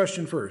sin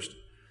question first.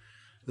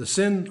 The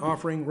sin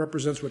offering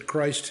represents what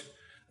Christ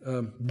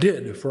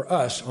did for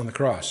us on the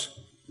cross.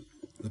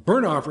 The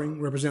burnt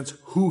offering represents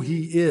who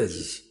he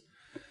is,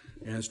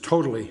 and it's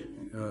totally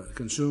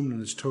consumed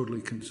and it's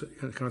totally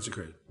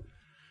consecrated.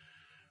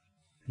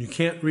 You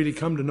can't really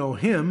come to know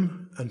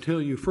him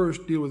until you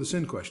first deal with the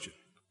sin question.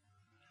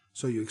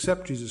 So you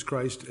accept Jesus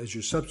Christ as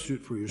your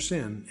substitute for your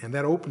sin, and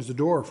that opens the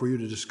door for you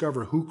to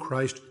discover who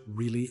Christ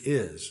really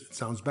is. It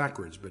sounds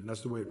backwards, but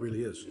that's the way it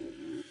really is.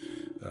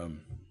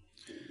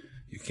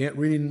 You can't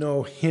really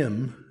know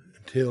him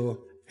until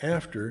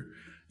after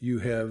you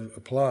have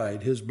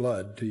applied his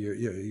blood to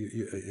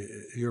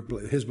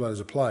his blood is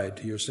applied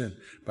to your sin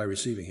by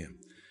receiving him.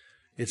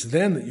 It's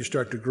then that you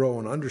start to grow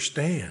and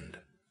understand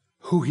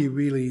who he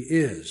really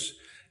is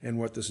and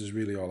what this is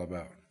really all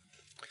about.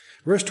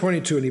 Verse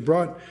 22, and he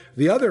brought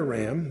the other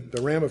ram,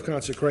 the ram of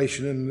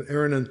consecration, and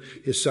Aaron and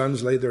his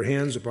sons laid their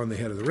hands upon the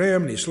head of the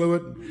ram, and he slew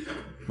it.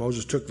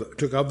 Moses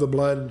took of the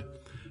blood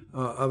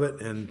of it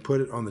and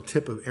put it on the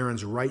tip of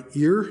Aaron's right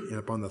ear and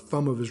upon the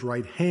thumb of his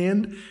right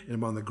hand and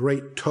upon the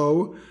great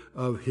toe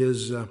of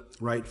his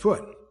right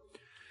foot.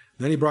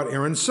 Then he brought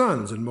Aaron's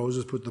sons, and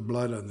Moses put the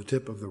blood on the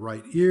tip of the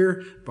right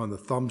ear, upon the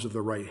thumbs of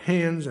the right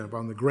hands, and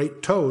upon the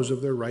great toes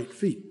of their right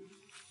feet.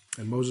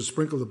 And Moses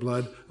sprinkled the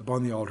blood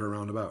upon the altar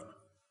round about.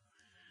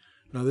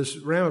 Now this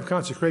ram of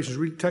consecration is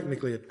really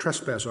technically a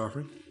trespass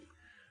offering.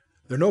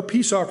 There are no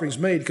peace offerings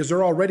made because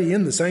they're already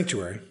in the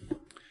sanctuary,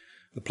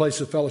 the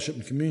place of fellowship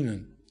and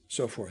communion,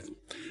 so forth.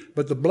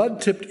 But the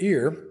blood-tipped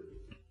ear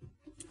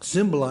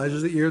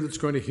symbolizes the ear that's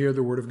going to hear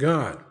the word of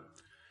God.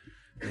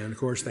 And of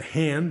course, the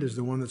hand is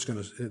the one that's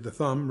going to, the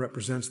thumb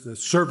represents the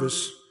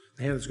service,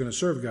 the hand that's going to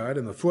serve God,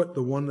 and the foot,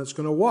 the one that's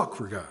going to walk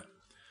for God.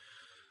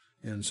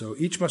 And so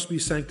each must be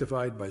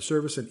sanctified by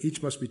service, and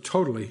each must be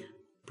totally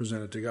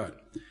presented to God.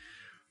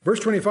 Verse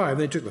 25,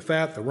 they took the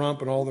fat, the rump,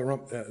 and all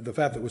the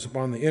fat that was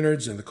upon the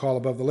innards, and the caul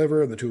above the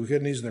liver, and the 2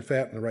 kidneys, and their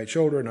fat, and the right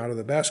shoulder, and out of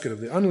the basket of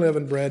the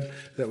unleavened bread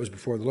that was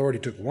before the Lord,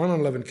 he took 1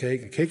 unleavened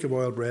cake, a cake of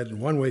oiled bread,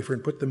 and 1 wafer,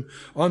 and put them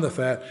on the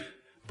fat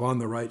upon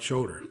the right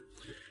shoulder.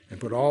 And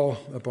put all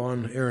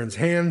upon Aaron's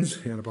hands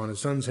and upon his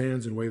son's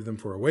hands, and waved them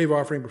for a wave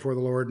offering before the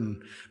Lord.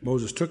 And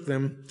Moses took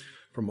them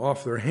from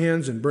off their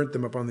hands and burnt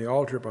them upon the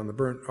altar upon the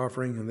burnt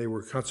offering, and they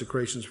were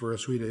consecrations for a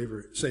sweet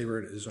savor.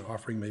 It is an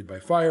offering made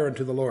by fire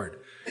unto the Lord.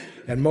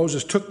 And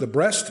Moses took the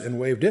breast and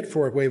waved it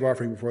for a wave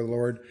offering before the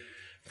Lord.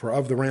 For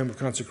of the ram of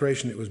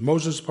consecration it was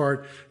Moses'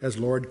 part, as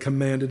Lord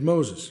commanded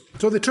Moses.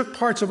 So they took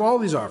parts of all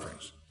these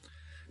offerings,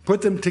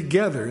 put them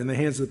together in the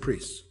hands of the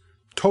priests.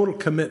 Total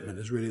commitment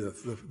is really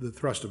the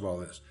thrust of all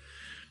this.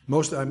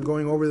 I'm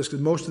going over this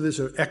because most of this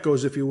are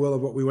echoes, if you will,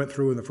 of what we went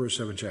through in the first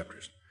 7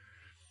 chapters.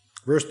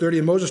 Verse 30,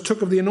 and Moses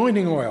took of the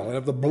anointing oil and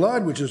of the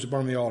blood which is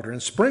upon the altar,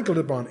 and sprinkled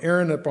it upon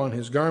Aaron, upon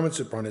his garments,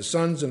 upon his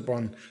sons, and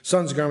upon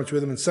sons' garments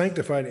with him, and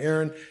sanctified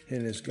Aaron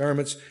and his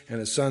garments, and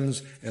his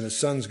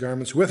sons'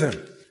 garments with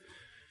him.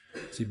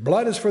 See,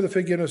 blood is for the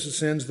forgiveness of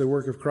sins, the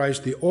work of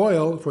Christ, the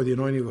oil for the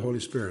anointing of the Holy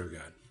Spirit of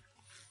God.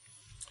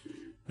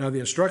 Now, the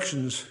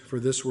instructions for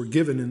this were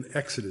given in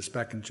Exodus,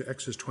 back in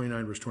Exodus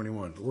 29, verse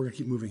 21. But we're going to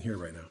keep moving here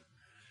right now.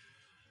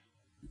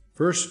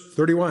 Verse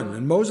 31,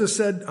 and Moses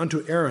said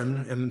unto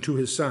Aaron and unto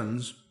his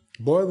sons,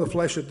 boil the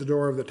flesh at the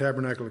door of the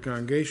tabernacle of the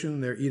congregation,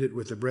 there eat it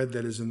with the bread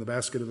that is in the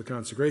basket of the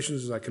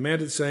consecrations, as I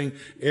commanded, saying,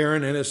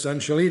 Aaron and his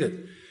sons shall eat it.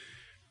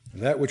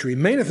 And that which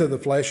remaineth of the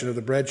flesh and of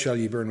the bread shall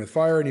ye burn with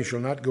fire, and ye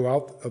shall not go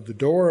out of the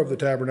door of the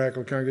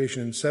tabernacle of the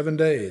congregation in 7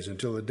 days,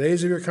 until the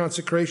days of your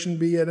consecration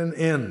be at an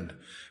end.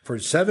 For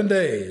 7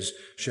 days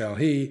shall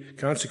he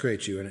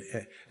consecrate you.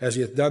 And as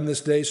he hath done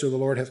this day, so the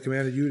Lord hath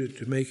commanded you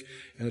to make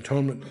an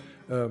atonement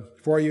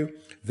for you.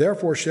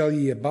 Therefore shall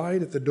ye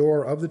abide at the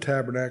door of the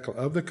tabernacle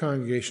of the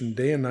congregation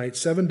day and night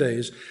 7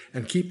 days,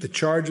 and keep the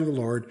charge of the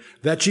Lord,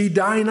 that ye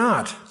die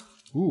not.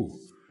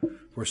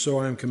 For so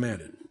I am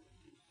commanded.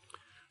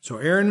 So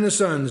Aaron and his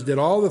sons did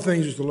all the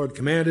things which the Lord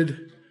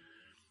commanded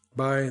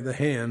by the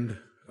hand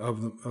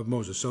of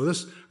Moses. So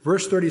this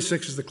verse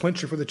 36 is the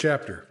clincher for the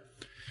chapter.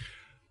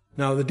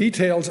 Now, the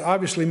details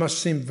obviously must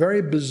seem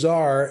very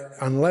bizarre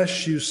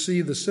unless you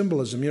see the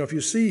symbolism. If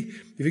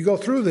you go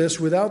through this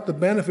without the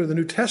benefit of the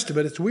New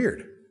Testament, it's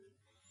weird.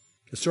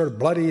 It's sort of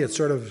bloody. It's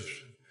sort of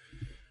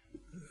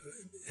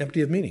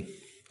empty of meaning.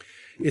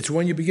 It's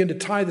when you begin to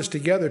tie this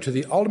together to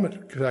the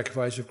ultimate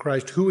sacrifice of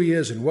Christ, who he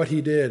is and what he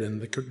did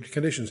and the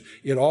conditions,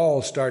 it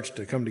all starts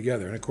to come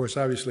together. And of course,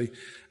 obviously,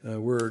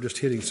 we're just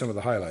hitting some of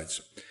the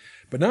highlights.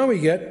 But now we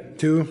get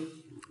to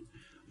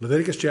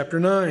Leviticus chapter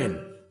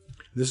 9.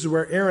 This is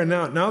where Aaron,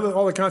 now that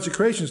all the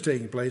consecration is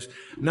taking place,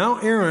 now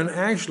Aaron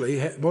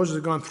actually, Moses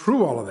has gone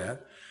through all of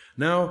that.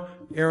 Now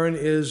Aaron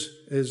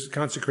is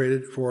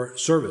consecrated for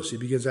service. He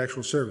begins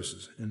actual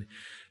services. And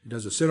he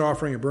does a sin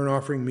offering, a burnt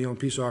offering, meal and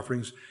peace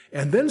offerings.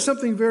 And then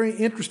something very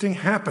interesting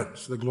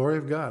happens. The glory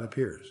of God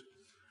appears.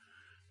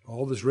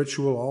 All this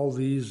ritual, all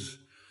these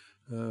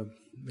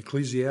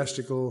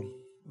ecclesiastical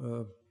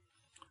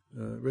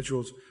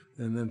rituals,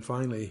 and then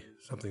finally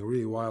something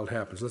really wild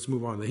happens. Let's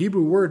move on. The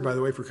Hebrew word, by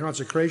the way, for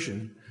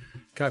consecration,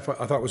 I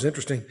thought was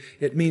interesting.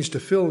 It means to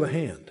fill the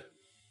hand.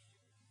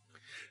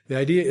 The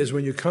idea is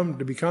when you come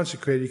to be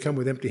consecrated, you come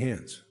with empty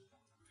hands.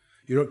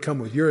 You don't come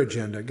with your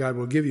agenda. God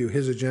will give you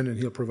his agenda, and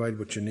he'll provide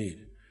what you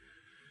need.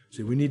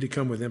 See, we need to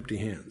come with empty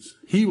hands.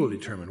 He will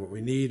determine what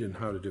we need and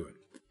how to do it.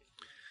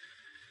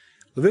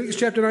 Leviticus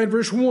chapter 9,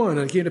 verse 1,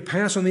 and it came to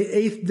pass on the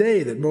 8th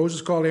day that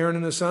Moses called Aaron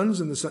and his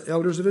sons and the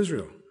elders of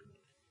Israel.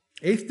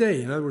 8th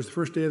day, in other words, the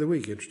first day of the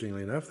week,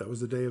 interestingly enough. That was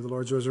the day of the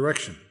Lord's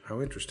resurrection.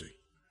 How interesting.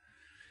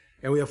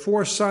 And we have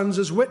 4 sons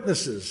as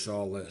witnesses to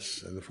all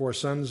this. And the 4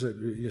 sons,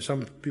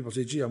 some people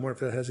say, gee, I wonder if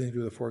that has anything to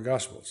do with the 4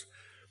 Gospels.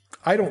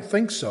 I don't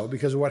think so,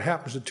 because of what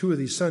happens to 2 of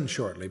these sons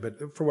shortly,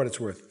 but for what it's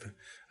worth,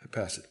 I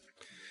pass it.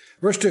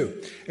 Verse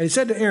 2, and he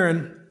said to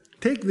Aaron,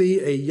 take thee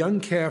a young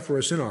calf for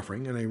a sin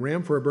offering, and a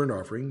ram for a burnt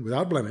offering,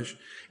 without blemish,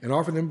 and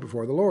offer them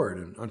before the Lord.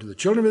 And unto the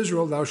children of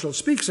Israel thou shalt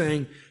speak,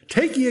 saying,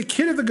 take ye a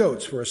kid of the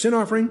goats for a sin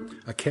offering,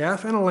 a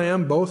calf and a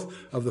lamb, both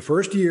of the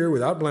first year,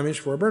 without blemish,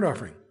 for a burnt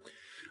offering.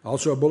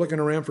 Also a bullock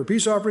and a ram for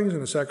peace offerings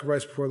and a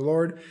sacrifice before the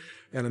Lord,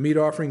 and a meat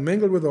offering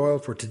mingled with oil,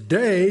 for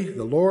today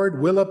the Lord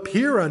will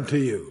appear unto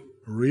you.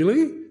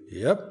 Really?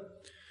 Yep.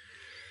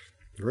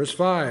 Verse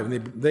 5,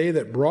 and they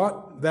that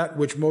brought that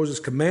which Moses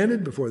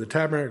commanded before the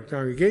tabernacle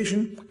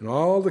congregation, and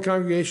all the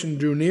congregation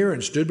drew near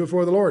and stood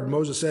before the Lord.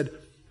 Moses said,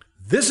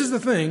 this is the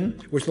thing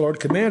which the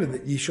Lord commanded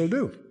that ye shall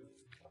do.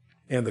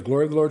 And the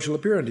glory of the Lord shall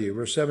appear unto you.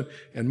 Verse 7,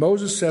 and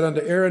Moses said unto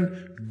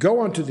Aaron,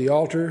 go unto the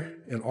altar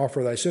and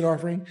offer thy sin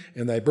offering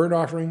and thy burnt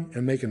offering,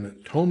 and make an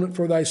atonement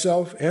for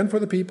thyself and for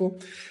the people,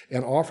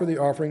 and offer the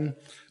offering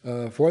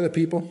for the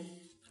people,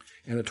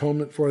 and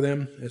atonement for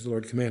them, as the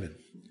Lord commanded.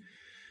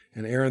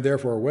 And Aaron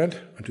therefore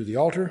went unto the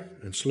altar,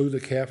 and slew the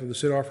calf of the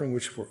sin offering,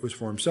 which was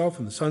for himself.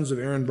 And the sons of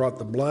Aaron brought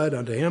the blood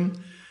unto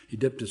him. He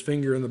dipped his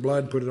finger in the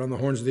blood, put it on the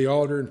horns of the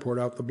altar, and poured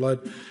out the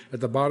blood at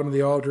the bottom of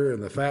the altar,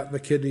 and the fat and the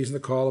kidneys and the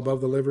caul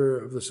above the liver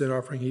of the sin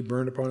offering he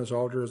burned upon his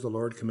altar, as the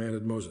Lord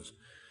commanded Moses.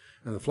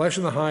 And the flesh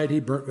and the hide he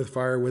burnt with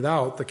fire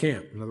without the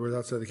camp. In other words,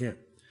 outside the camp.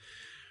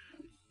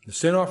 The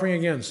sin offering,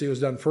 again, see,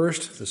 was done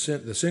first. The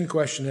sin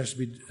question has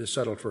to be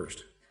settled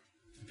first.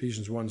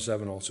 Ephesians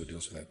 1:7 also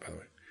deals with that, by the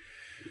way.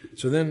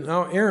 So then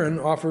now Aaron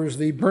offers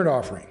the burnt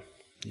offering.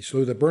 He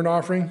slew the burnt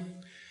offering.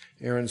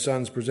 Aaron's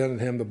sons presented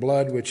him the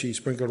blood, which he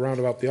sprinkled round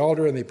about the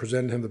altar, and they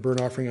presented him the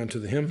burnt offering unto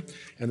him,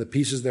 and the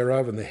pieces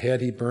thereof, and the head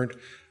he burnt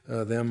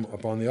them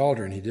upon the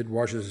altar. And he did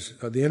wash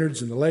the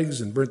innards and the legs,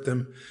 and burnt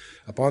them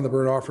upon the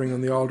burnt offering on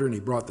the altar. And he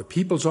brought the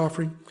people's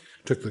offering,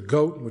 took the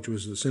goat, which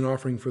was the sin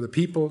offering for the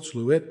people,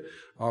 slew it,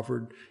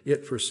 offered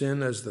it for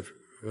sin as the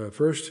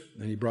first,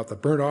 and he brought the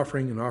burnt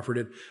offering and offered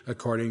it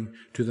according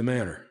to the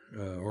manner,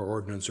 or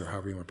ordinance, or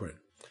however you want to put it.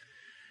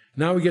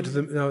 Now we get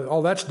to now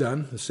all that's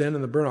done, the sin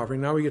and the burnt offering.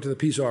 Now we get to the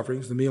peace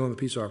offerings, the meal and the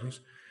peace offerings.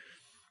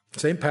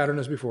 Same pattern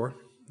as before.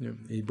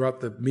 He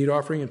brought the meat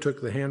offering and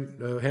took the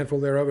handful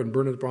thereof and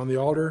burned it upon the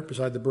altar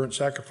beside the burnt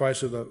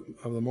sacrifice of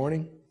the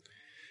morning.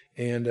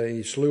 And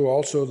he slew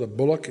also the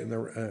bullock and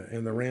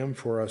the ram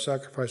for a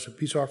sacrifice of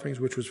peace offerings,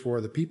 which was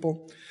for the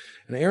people.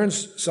 And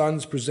Aaron's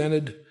sons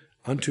presented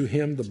unto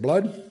him the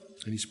blood,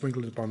 and he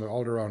sprinkled it upon the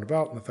altar round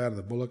about, and the fat of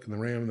the bullock and the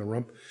ram and the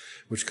rump,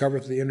 which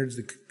covereth the innards,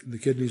 the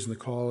kidneys, and the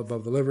caul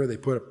above the liver. They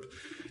put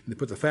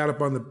the fat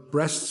upon the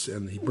breasts,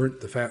 and he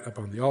burnt the fat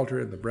upon the altar,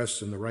 and the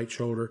breasts and the right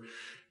shoulder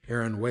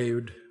Aaron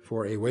waved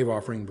for a wave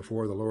offering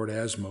before the Lord,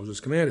 as Moses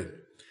commanded.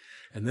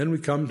 And then we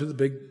come to the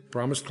big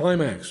promised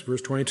climax,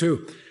 verse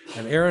 22.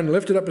 And Aaron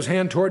lifted up his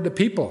hand toward the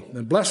people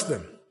and blessed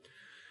them,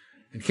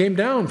 and came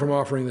down from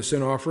offering the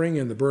sin offering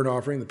and the burnt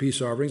offering, the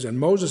peace offerings. And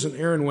Moses and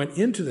Aaron went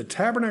into the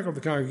tabernacle of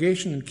the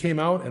congregation and came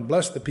out and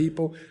blessed the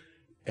people.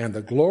 And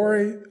the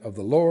glory of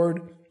the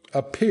Lord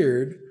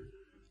appeared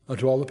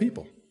unto all the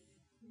people.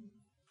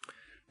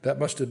 That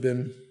must have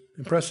been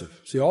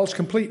impressive. See, all's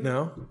complete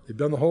now. They've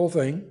done the whole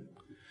thing.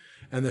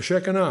 And the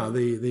Shekinah,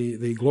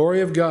 the glory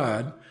of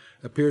God,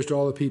 appears to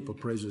all the people.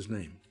 Praise his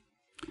name.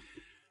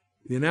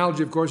 The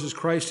analogy, of course, is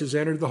Christ has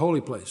entered the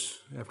holy place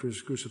after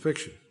his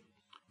crucifixion,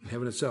 in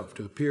heaven itself,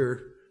 to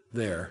appear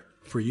there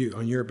for you,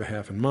 on your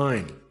behalf and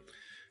mine.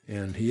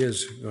 And he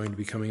is going to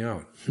be coming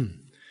out.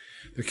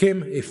 There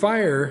came a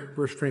fire,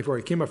 verse 24,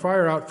 there came a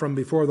fire out from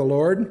before the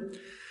Lord,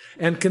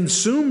 and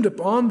consumed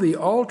upon the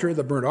altar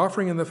the burnt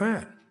offering and the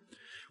fat,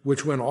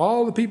 which when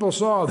all the people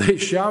saw, they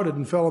shouted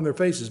and fell on their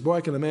faces. Boy,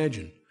 I can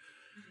imagine.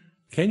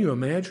 Can you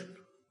imagine?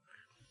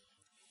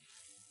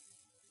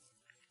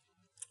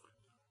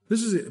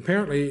 This is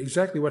apparently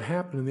exactly what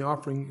happened in the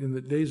offering in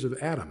the days of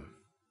Adam.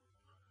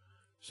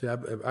 See,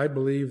 I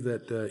believe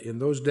that in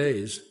those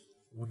days,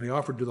 when they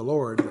offered to the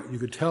Lord, you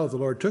could tell if the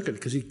Lord took it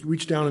because he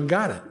reached down and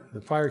got it.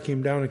 The fire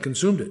came down and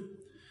consumed it.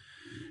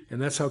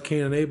 And that's how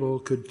Cain and Abel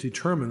could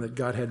determine that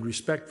God had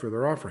respect for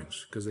their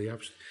offerings, because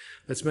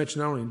that's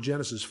mentioned not only in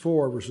Genesis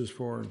 4, verses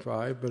 4 and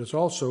 5, but it's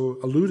also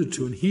alluded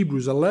to in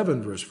Hebrews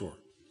 11, verse 4.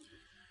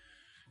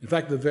 In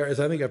fact, as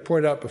I think I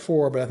pointed out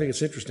before, but I think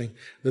it's interesting,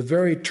 the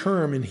very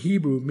term in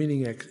Hebrew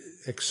meaning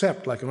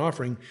accept, like an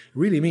offering,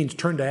 really means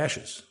turn to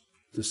ashes.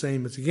 It's the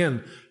same. It's,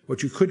 again,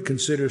 what you could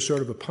consider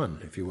sort of a pun,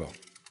 if you will.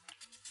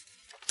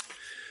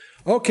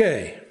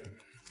 Okay,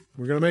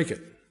 we're going to make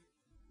it.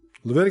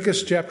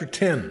 Leviticus chapter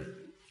 10.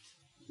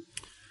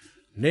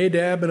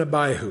 Nadab and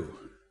Abihu.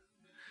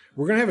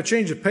 We're going to have a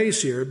change of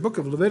pace here. The book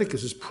of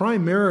Leviticus is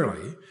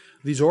primarily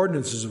these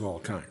ordinances of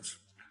all kinds.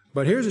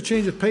 But here's a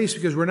change of pace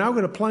because we're now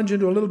going to plunge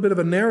into a little bit of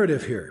a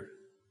narrative here.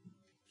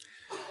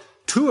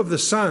 Two of the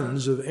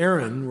sons of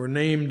Aaron were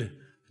named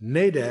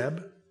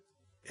Nadab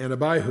and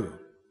Abihu.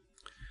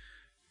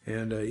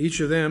 And each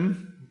of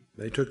them,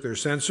 they took their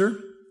censer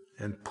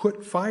and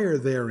put fire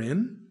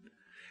therein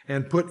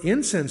and put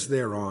incense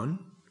thereon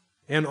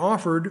and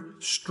offered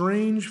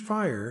strange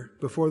fire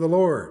before the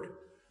Lord,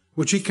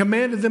 which he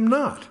commanded them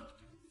not.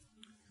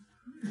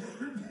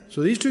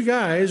 So these two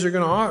guys they're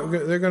going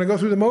to go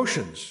through the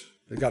motions.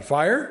 They've got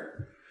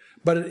fire,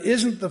 but it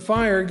isn't the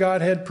fire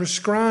God had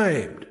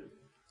prescribed.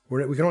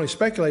 We can only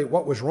speculate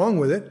what was wrong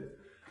with it.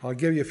 I'll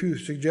give you a few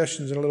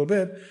suggestions in a little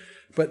bit.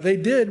 But they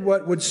did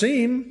what would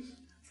seem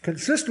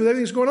consistent with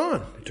everything that's going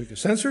on. They took a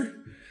censer,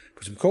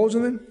 put some coals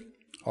in them,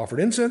 offered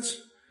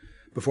incense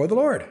before the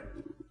Lord.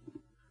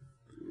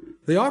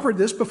 They offered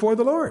this before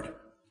the Lord.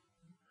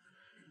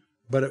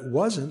 But it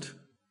wasn't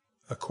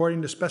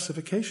according to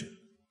specification.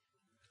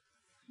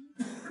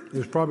 It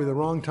was probably the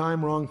wrong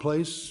time, wrong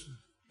place,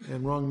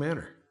 and wrong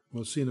manner.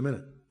 We'll see in a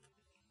minute.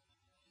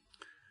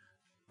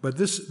 But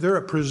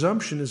their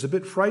presumption is a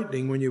bit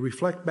frightening when you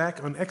reflect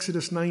back on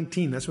Exodus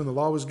 19. That's when the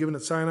law was given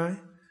at Sinai.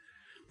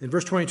 In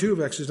verse 22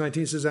 of Exodus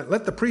 19 it says that,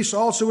 let the priests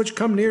also which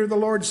come near the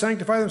Lord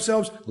sanctify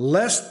themselves,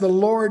 lest the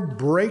Lord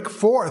break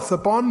forth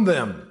upon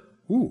them.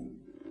 Ooh,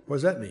 what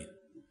does that mean?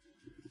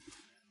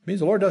 It means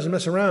the Lord doesn't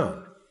mess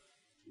around.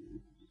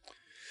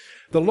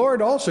 The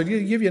Lord also,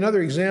 to give you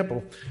another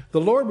example,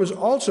 the Lord was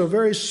also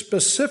very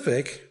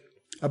specific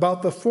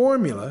about the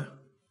formula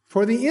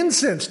for the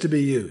incense to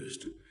be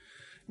used.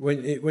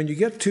 When you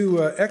get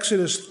to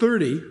Exodus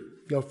 30,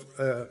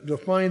 you'll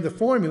find the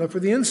formula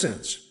for the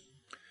incense.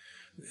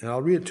 And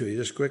I'll read it to you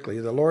just quickly.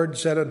 The Lord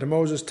said unto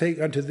Moses,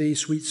 take unto thee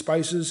sweet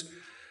spices,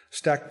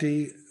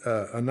 stacte,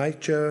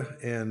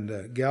 onycha, and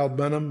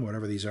galbanum,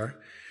 whatever these are,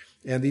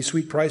 and these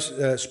sweet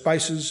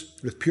spices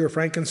with pure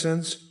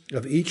frankincense.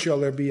 Of each shall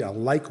there be a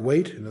like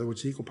weight, in other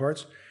words, equal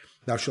parts.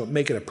 Thou shalt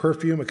make it a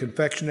perfume, a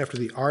confection after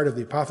the art of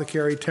the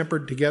apothecary,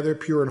 tempered together,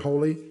 pure and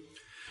holy.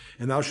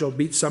 And thou shalt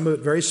beat some of it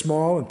very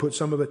small, and put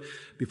some of it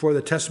before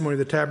the testimony of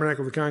the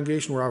tabernacle of the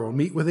congregation, where I will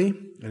meet with thee,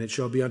 and it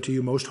shall be unto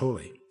you most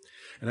holy.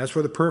 And as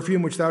for the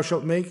perfume which thou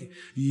shalt make,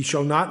 ye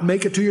shall not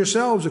make it to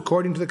yourselves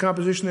according to the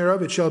composition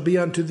thereof. It shall be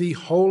unto thee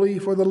holy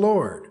for the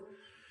Lord.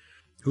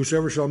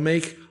 Whosoever shall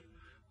make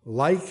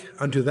like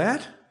unto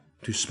that,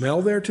 to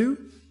smell thereto,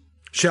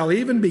 shall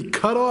even be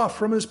cut off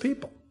from his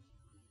people.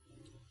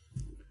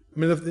 I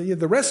mean,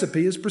 the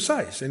recipe is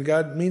precise, and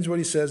God means what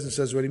he says and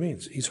says what he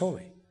means. He's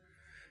holy.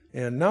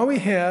 And now we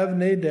have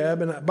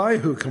Nadab and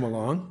Abihu come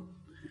along,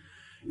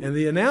 and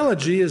the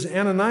analogy is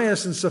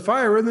Ananias and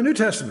Sapphira in the New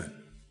Testament.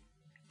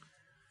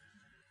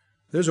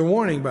 There's a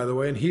warning, by the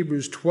way, in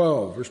Hebrews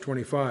 12, verse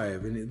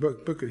 25, in the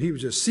book of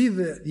Hebrews, it says, see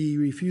that ye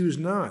refuse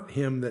not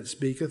him that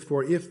speaketh,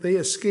 for if they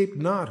escape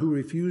not who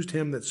refused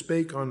him that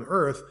spake on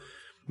earth,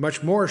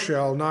 much more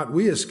shall not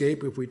we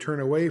escape if we turn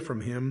away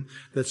from him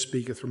that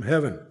speaketh from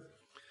heaven.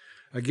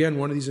 Again,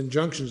 one of these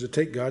injunctions to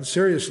take God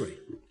seriously.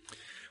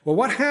 Well,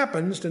 what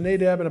happens to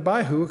Nadab and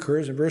Abihu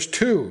occurs in verse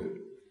 2.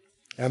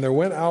 And there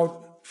went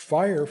out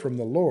fire from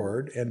the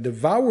Lord and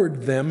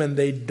devoured them, and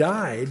they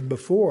died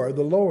before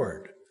the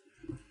Lord.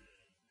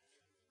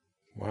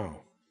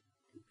 Wow.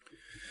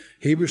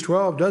 Hebrews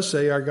 12 does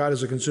say our God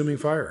is a consuming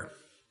fire.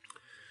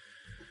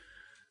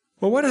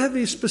 Well, what have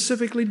they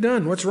specifically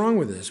done? What's wrong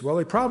with this? Well,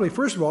 they probably,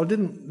 first of all,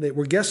 they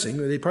were guessing,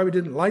 they probably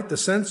didn't light the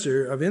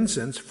censer of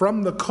incense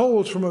from the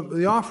coals from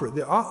the offering.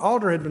 The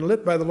altar had been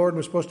lit by the Lord and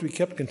was supposed to be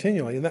kept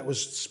continually, and that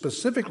was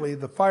specifically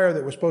the fire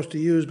that was supposed to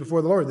use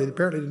before the Lord. They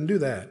apparently didn't do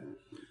that.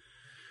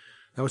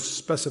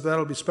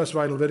 That'll be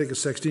specified in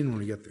Leviticus 16 when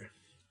we get there.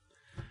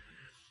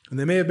 And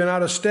they may have been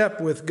out of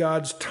step with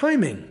God's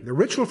timing. The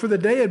ritual for the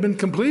day had been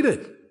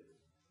completed.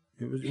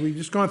 We've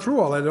just gone through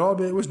all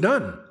that. It was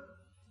done.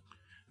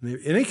 They,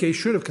 in any case,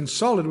 should have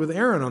consulted with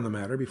Aaron on the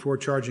matter before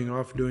charging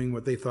off doing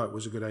what they thought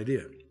was a good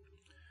idea.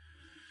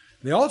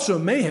 They also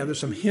may have, there's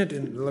some hint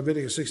in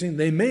Leviticus 16,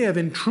 they may have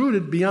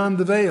intruded beyond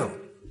the veil.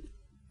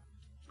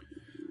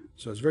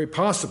 So it's very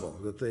possible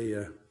that they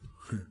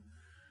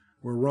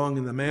were wrong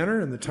in the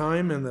manner and the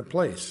time and the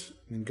place.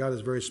 And God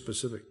is very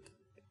specific.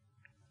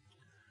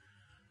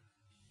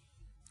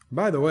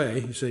 By the way,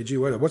 you say, gee,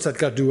 what's that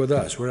got to do with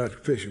us? We're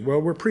not fishing.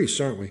 Well, we're priests,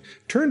 aren't we?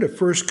 Turn to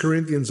 1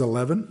 Corinthians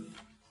 11.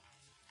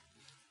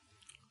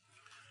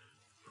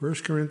 1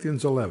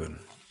 Corinthians 11.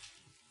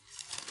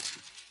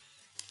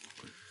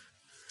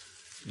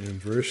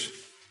 And 1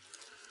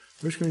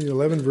 Corinthians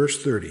 11,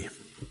 verse 30.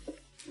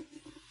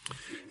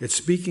 It's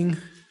speaking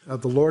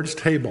of the Lord's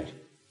table.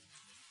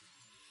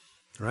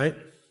 Right?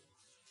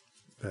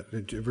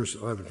 Verse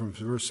 11, from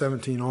verse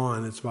 17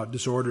 on, it's about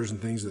disorders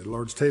and things at the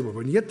Lord's table.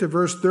 When you get to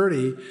verse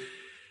 30,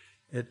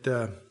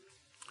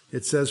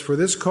 it says, for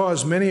this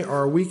cause many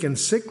are weak and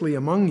sickly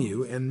among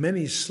you, and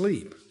many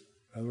sleep.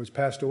 In other words,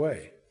 passed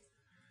away.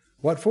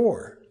 What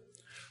for?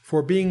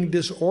 For being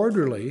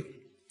disorderly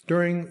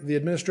during the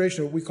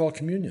administration of what we call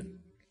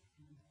communion.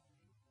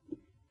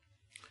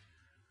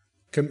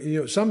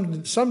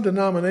 Some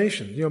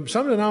denominations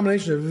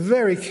are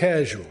very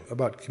casual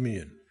about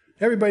communion.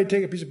 Everybody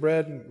take a piece of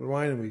bread and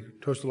wine and we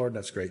toast the Lord.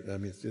 That's great. I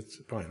mean, it's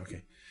fine.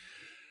 Okay.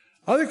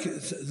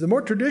 The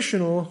more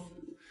traditional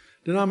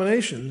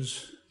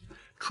denominations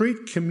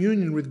treat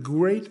communion with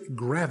great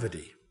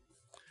gravity.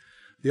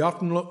 They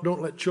often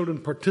don't let children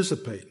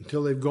participate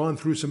until they've gone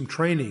through some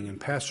training and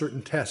passed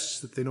certain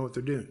tests that they know what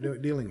they're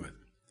dealing with.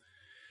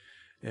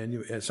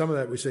 And some of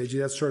that we say, gee,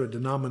 that's sort of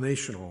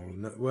denominational.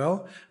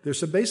 Well,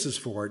 there's a basis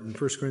for it in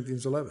 1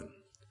 Corinthians 11.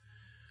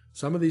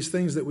 Some of these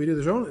things that we do,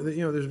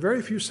 there's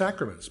very few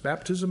sacraments.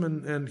 Baptism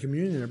and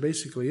communion are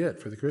basically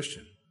it for the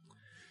Christian.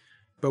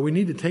 But we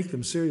need to take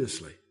them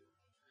seriously.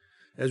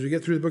 as we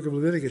get through the book of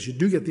Leviticus, you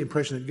do get the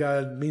impression that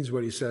God means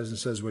what he says and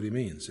says what he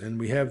means. And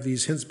we have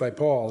these hints by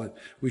Paul that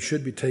we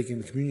should be taking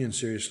the communion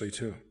seriously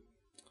too.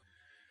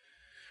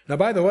 Now,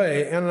 by the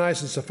way,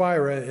 Ananias and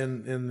Sapphira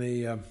in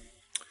the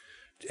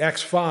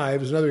Acts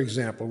 5 is another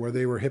example where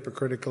they were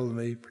hypocritical and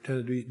they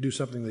pretended to do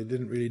something they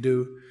didn't really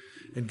do,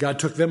 and God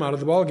took them out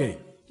of the ballgame,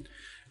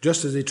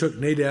 just as he took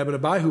Nadab and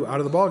Abihu out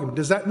of the ballgame.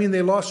 Does that mean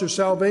they lost their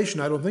salvation?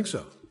 I don't think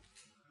so.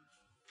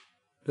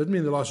 Doesn't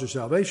mean they lost their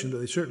salvation, but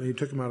they certainly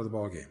took them out of the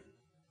ballgame.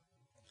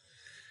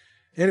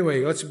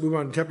 Anyway, let's move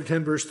on to chapter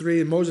 10, verse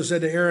 3. And Moses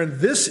said to Aaron,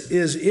 "This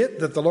is it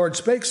that the Lord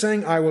spake,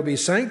 saying, I will be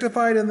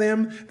sanctified in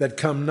them that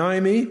come nigh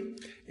me,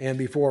 and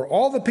before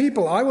all the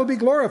people I will be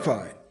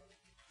glorified."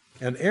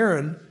 And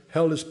Aaron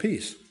held his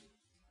peace.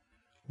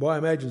 Boy, I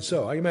imagine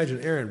so. I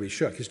imagine Aaron be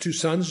shook. His two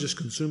sons just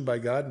consumed by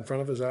God in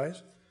front of his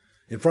eyes,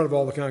 in front of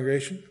all the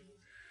congregation.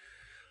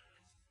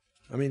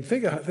 I mean,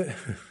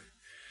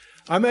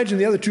 I imagine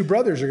the other two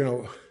brothers are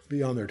going to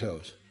be on their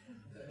toes.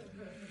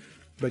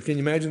 But can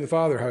you imagine the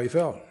father, how he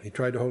felt? He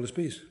tried to hold his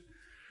peace.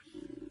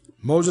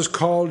 Moses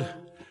called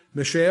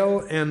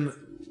Mishael and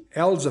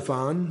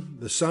Elzaphan,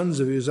 the sons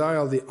of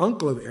Uzziel, the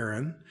uncle of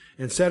Aaron,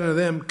 and said unto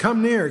them,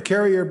 "Come near,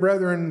 carry your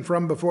brethren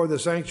from before the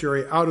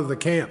sanctuary out of the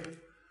camp."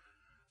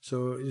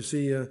 So you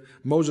see,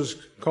 Moses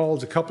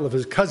calls a couple of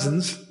the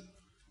cousins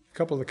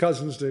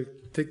to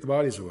take the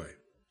bodies away.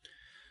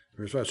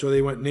 Verse 5, so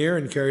they went near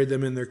and carried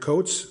them in their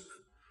coats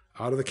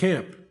out of the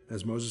camp,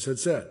 as Moses had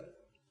said.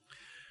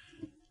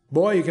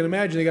 Boy, you can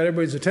imagine they got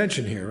everybody's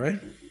attention here, right?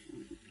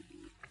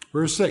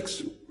 Verse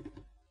 6.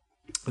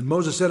 And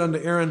Moses said unto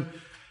Aaron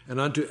and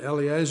unto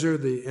Eleazar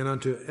and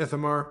unto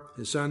Ithamar,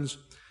 his sons,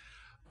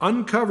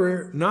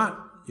 "Uncover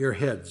not your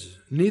heads,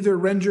 neither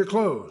rend your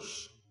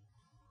clothes."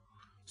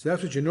 So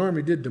that's what you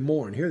normally did to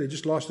mourn. Here they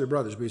just lost their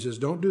brothers, but he says,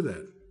 don't do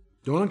that.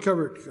 Don't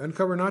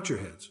uncover not your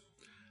heads,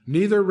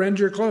 neither rend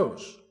your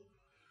clothes,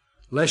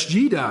 lest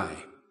ye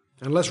die,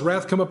 and lest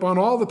wrath come upon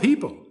all the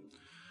people.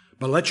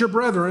 But let your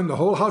brethren, the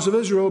whole house of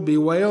Israel,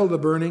 bewail the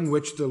burning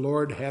which the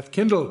Lord hath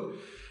kindled.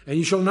 And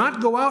ye shall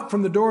not go out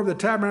from the door of the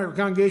tabernacle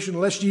congregation,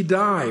 lest ye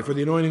die, for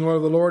the anointing oil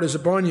of the Lord is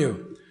upon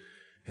you.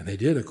 And they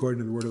did according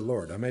to the word of the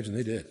Lord. I imagine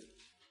they did.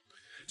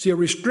 See, a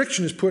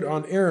restriction is put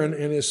on Aaron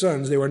and his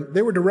sons. They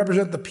were to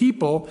represent the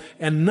people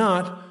and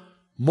not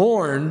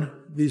mourn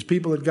these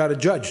people that God had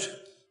judged.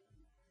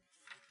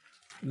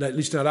 At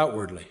least not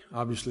outwardly.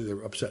 Obviously, they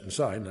were upset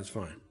inside, and that's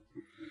fine.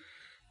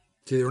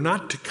 See, they were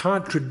not to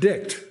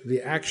contradict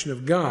the action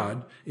of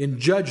God in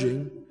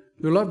judging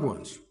their loved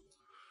ones.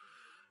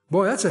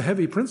 Boy, that's a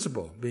heavy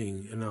principle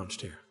being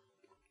announced here.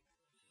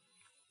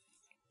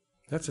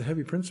 That's a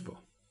heavy principle.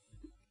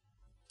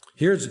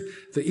 Here's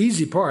the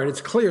easy part.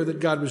 It's clear that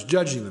God was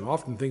judging them.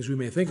 Often things we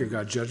may think are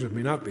God's judgment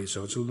may not be,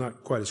 so it's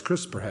not quite as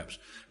crisp perhaps.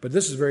 But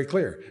this is very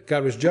clear.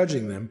 God was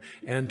judging them,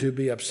 and to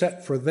be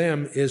upset for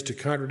them is to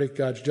contradict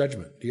God's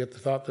judgment. Do you get the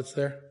thought that's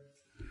there?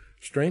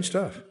 Strange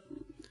stuff.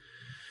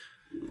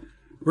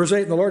 Verse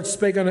 8, and the Lord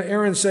spake unto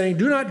Aaron, saying,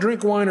 "Do not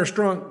drink wine or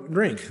strong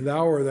drink,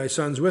 thou or thy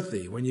sons with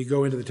thee, when ye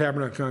go into the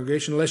tabernacle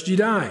congregation, lest ye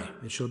die.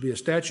 It shall be a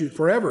statute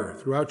forever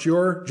throughout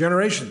your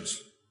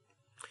generations."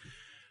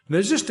 And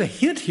there's just a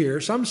hint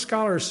here. Some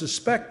scholars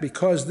suspect,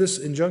 because this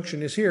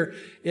injunction is here,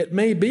 it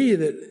may be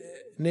that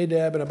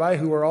Nadab and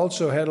Abihu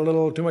also had a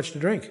little too much to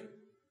drink.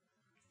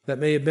 That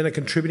may have been a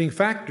contributing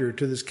factor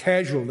to this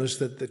casualness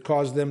that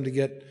caused them to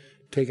get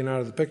taken out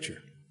of the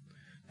picture.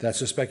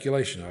 That's a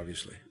speculation,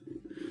 obviously.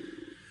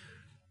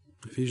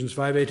 Ephesians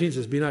 5:18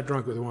 says, "Be not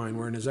drunk with wine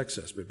wherein is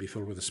excess, but be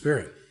filled with the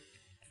Spirit."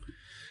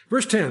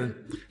 Verse 10,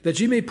 that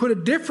ye may put a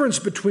difference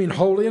between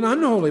holy and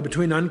unholy,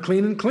 between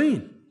unclean and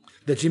clean,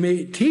 that ye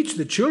may teach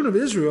the children of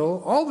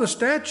Israel all the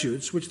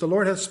statutes which the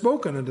Lord hath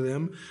spoken unto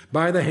them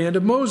by the hand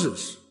of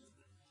Moses.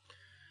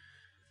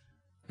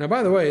 Now,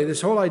 by the way,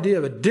 this whole idea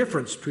of a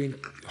difference between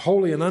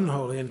holy and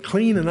unholy and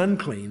clean and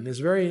unclean is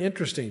very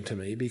interesting to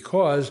me,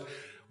 because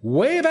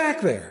way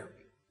back there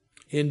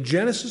in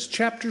Genesis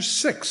chapter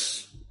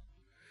 6,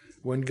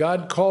 when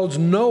God calls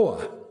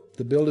Noah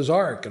to build his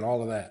ark and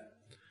all of that,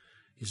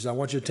 he says, "I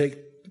want you to take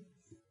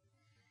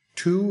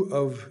 2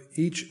 of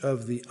each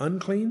of the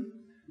unclean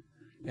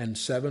and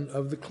 7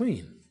 of the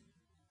clean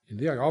in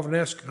the ark." I often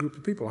ask a group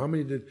of people, how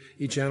many did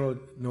each animal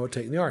Noah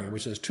take in the ark?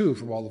 Which says 2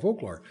 from all the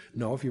folklore.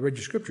 No, if you read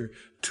your scripture,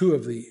 2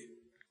 of the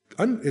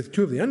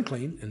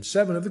unclean and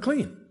 7 of the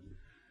clean.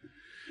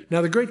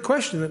 Now, the great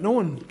question that no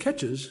one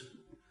catches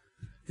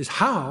is,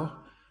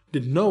 how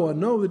did Noah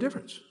know the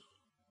difference?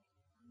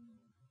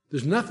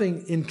 There's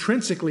nothing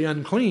intrinsically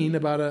unclean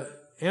about an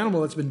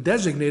animal that's been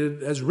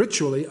designated as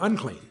ritually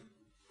unclean.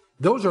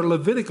 Those are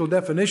Levitical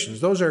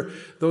definitions. Those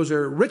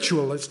are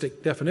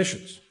ritualistic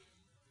definitions.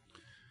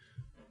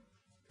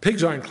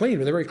 Pigs aren't clean,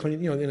 but they're very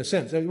clean, in a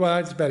sense. Well,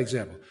 that's a bad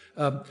example.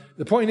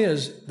 The point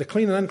is, the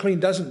clean and unclean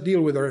doesn't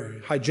deal with their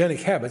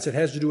hygienic habits. It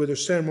has to do with their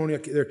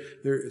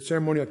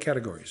ceremonial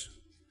categories.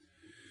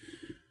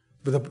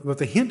 But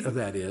the hint of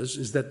that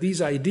is that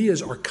these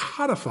ideas are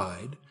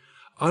codified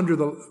under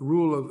the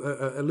rule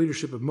of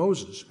leadership of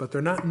Moses, but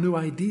they're not new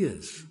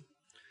ideas.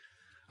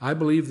 I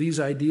believe these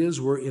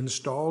ideas were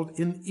installed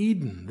in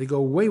Eden. They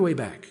go way, way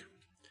back.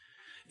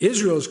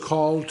 Israel is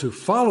called to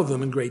follow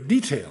them in great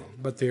detail,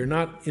 but they're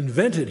not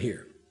invented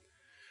here.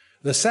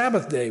 The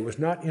Sabbath day was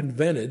not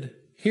invented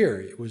here.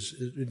 It was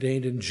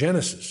ordained in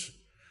Genesis.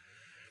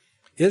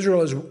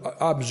 Israel is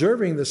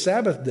observing the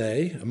Sabbath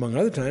day, among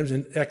other times,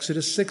 in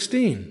Exodus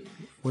 16,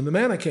 when the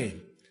manna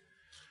came.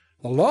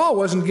 The law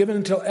wasn't given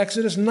until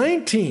Exodus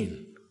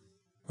 19,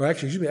 or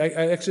actually,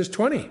 Exodus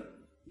 20,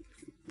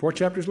 4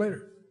 chapters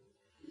later.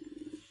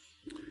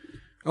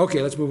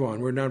 Okay, let's move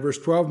on. We're down to verse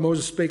 12.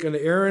 Moses spake unto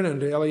Aaron,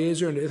 and to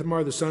Eleazar, and to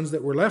Ithamar, the sons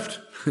that were left.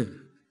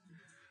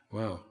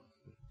 Wow.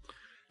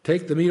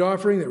 Take the meat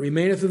offering that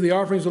remaineth of the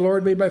offerings of the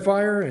Lord made by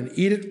fire, and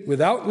eat it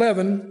without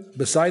leaven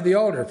beside the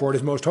altar, for it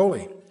is most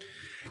holy.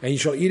 And you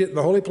shall eat it in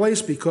the holy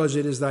place, because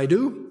it is thy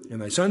due,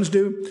 and thy sons'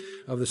 due,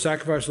 of the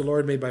sacrifice of the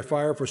Lord made by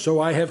fire, for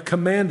so I have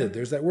commanded.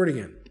 There's that word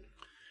again.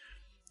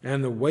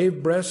 And the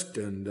wave breast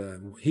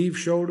and heave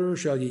shoulder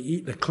shall ye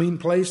eat in a clean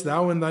place,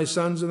 thou and thy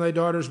sons and thy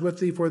daughters with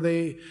thee, for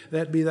they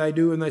that be thy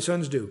due and thy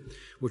sons' due,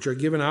 which are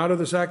given out of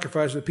the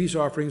sacrifice of the peace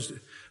offerings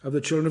of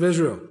the children of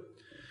Israel.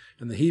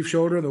 And the heave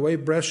shoulder and the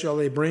wave breast shall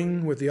they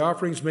bring with the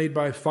offerings made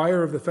by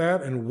fire of the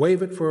fat, and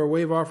wave it for a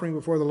wave offering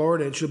before the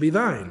Lord, and it shall be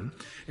thine,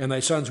 and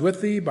thy sons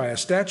with thee by a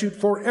statute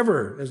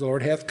forever, as the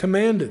Lord hath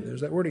commanded. There's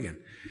that word again.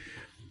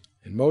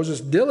 And Moses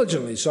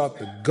diligently sought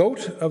the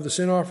goat of the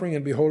sin offering,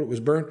 and behold, it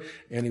was burnt.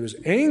 And he was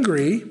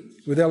angry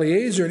with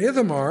Eleazar and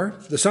Ithamar,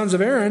 the sons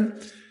of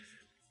Aaron,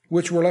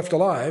 which were left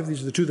alive.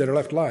 These are the two that are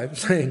left alive,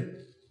 saying,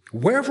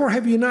 Wherefore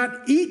have ye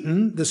not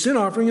eaten the sin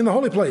offering in the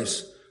holy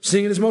place,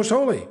 seeing it is most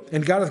holy?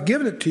 And God hath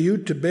given it to you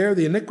to bear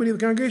the iniquity of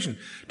the congregation,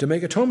 to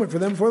make atonement for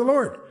them before the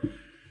Lord.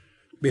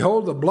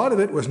 Behold, the blood of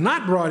it was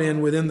not brought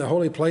in within the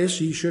holy place.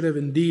 Ye should have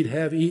indeed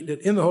have eaten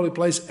it in the holy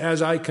place,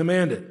 as I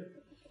commanded.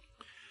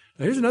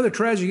 Now, here's another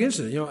tragic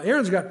incident.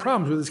 Aaron's got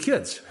problems with his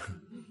kids.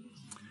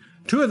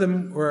 2 of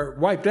them were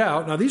wiped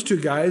out. Now, these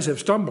 2 guys have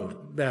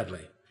stumbled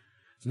badly.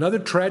 It's another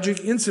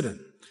tragic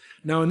incident.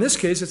 Now, in this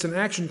case, it's an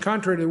action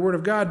contrary to the Word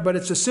of God, but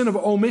it's a sin of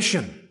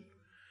omission.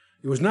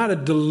 It was not a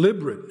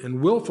deliberate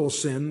and willful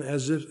sin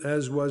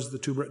as was the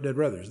 2 dead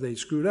brothers. They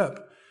screwed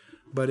up,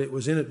 but it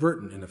was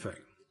inadvertent in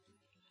effect.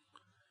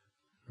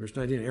 Verse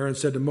 19, Aaron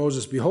said to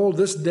Moses, Behold,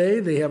 this day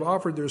they have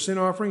offered their sin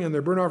offering and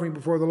their burnt offering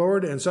before the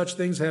Lord, and such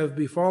things have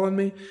befallen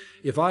me.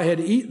 If I had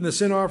eaten the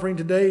sin offering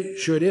today,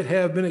 should it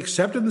have been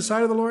accepted in the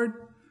sight of the Lord?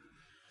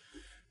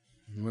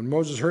 And when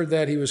Moses heard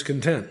that, he was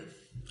content.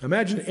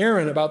 Imagine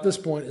Aaron, about this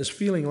point, is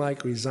feeling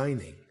like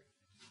resigning.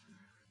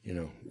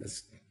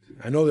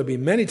 I know there'll be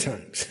many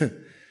times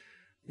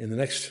in the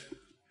next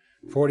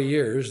 40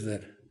 years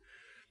that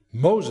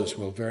Moses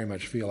will very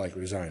much feel like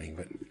resigning,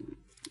 but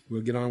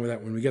we'll get on with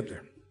that when we get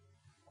there.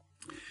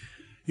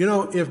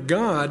 If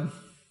God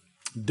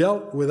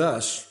dealt with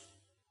us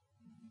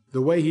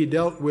the way he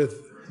dealt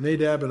with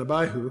Nadab and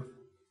Abihu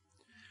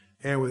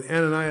and with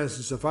Ananias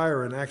and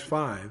Sapphira in Acts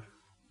 5,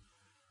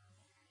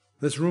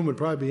 this room would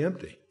probably be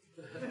empty.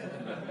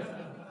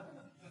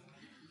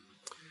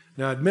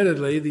 Now,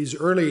 admittedly, these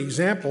early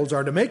examples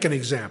are to make an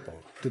example,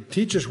 to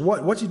teach us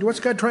what's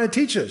God trying to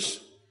teach us?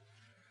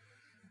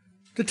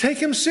 To take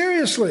him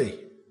seriously.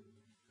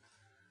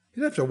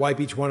 You don't have to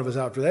wipe each one of us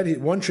out for that.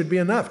 One should be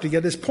enough to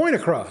get this point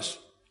across.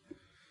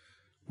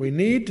 We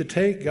need to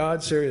take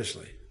God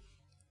seriously.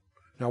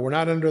 Now, we're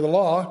not under the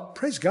law.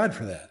 Praise God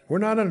for that. We're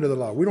not under the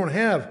law. We don't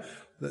have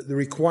the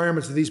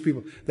requirements of these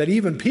people that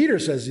even Peter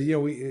says, a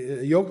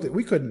yoke that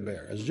we couldn't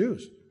bear as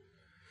Jews.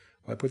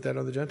 I put that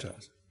on the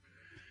Gentiles.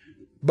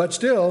 But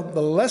still,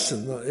 the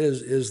lesson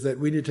is that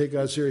we need to take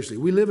God seriously.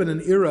 We live in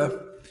an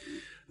era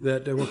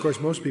that, of course,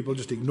 most people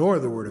just ignore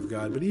the Word of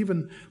God. But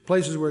even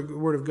places where the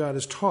Word of God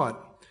is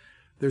taught,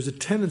 there's a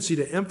tendency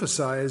to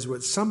emphasize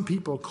what some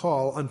people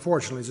call,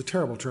 unfortunately, it's a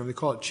terrible term, they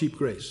call it cheap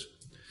grace.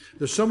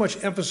 There's so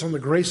much emphasis on the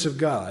grace of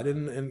God,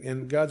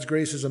 and God's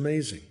grace is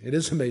amazing. It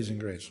is amazing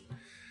grace.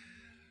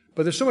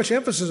 But there's so much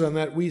emphasis on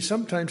that, we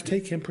sometimes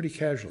take him pretty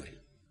casually.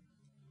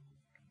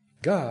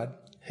 God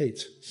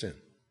hates sin.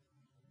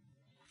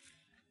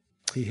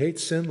 He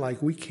hates sin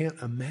like we can't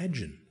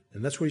imagine.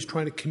 And that's what he's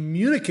trying to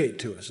communicate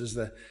to us, is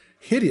the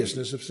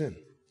hideousness of sin.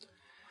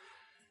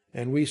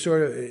 And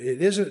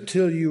it isn't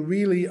until you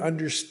really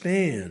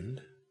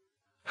understand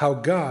how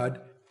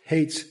God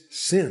hates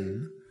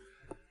sin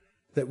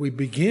that we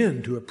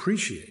begin to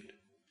appreciate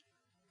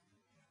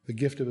the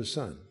gift of his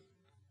Son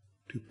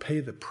to pay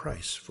the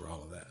price for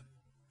all of that,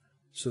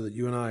 so that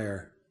you and I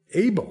are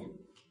able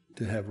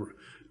to have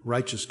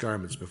righteous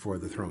garments before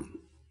the throne.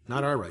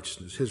 Not our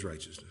righteousness, his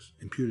righteousness,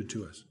 imputed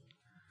to us.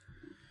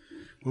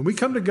 When we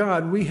come to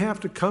God, we have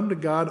to come to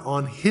God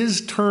on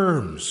his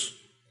terms.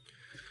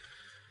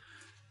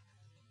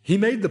 He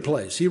made the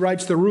place. He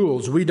writes the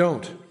rules. We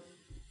don't.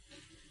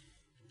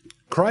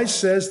 Christ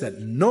says that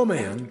no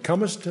man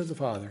cometh to the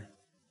Father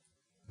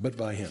but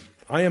by him.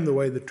 I am the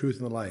way, the truth,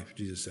 and the life,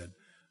 Jesus said.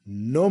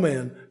 No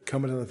man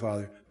cometh to the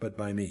Father but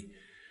by me.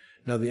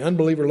 Now, the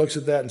unbeliever looks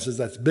at that and says,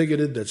 that's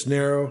bigoted, that's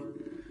narrow.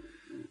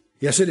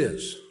 Yes, it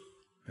is.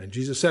 And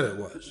Jesus said it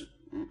was.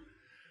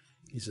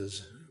 He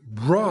says,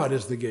 Broad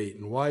is the gate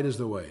and wide is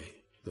the way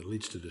that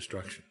leads to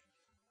destruction.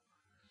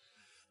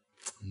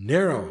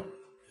 Narrow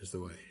is the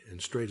way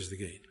and straight is the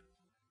gate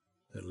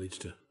that leads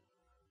to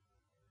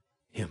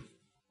Him.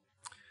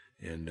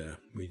 And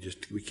we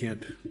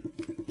can't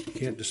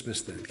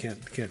dismiss that.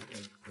 Can't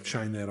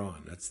shine that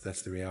on.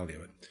 That's the reality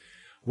of it.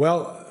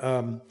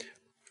 Well,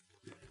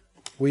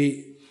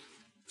 we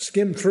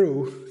skimmed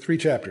through 3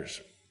 chapters.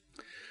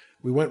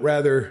 We went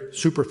rather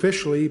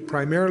superficially,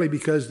 primarily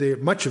because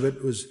much of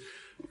it was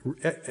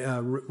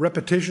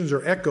repetitions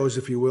or echoes,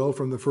 if you will,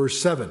 from the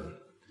first 7.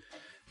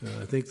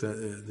 I think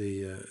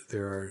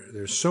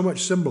there's so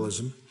much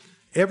symbolism.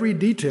 Every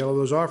detail of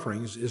those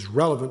offerings is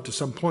relevant to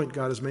some point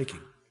God is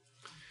making,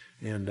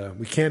 and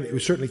we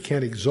certainly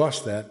can't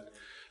exhaust that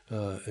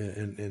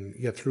and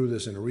get through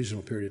this in a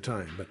reasonable period of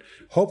time. But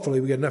hopefully,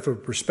 we get enough of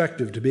a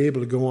perspective to be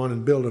able to go on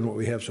and build on what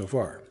we have so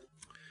far.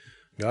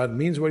 God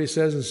means what He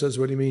says and says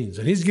what He means,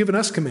 and He's given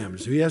us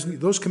commandments. If He hasn't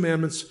those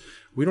commandments,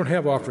 we don't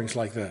have offerings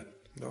like that.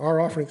 Our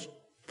offerings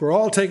were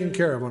all taken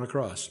care of on a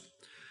cross,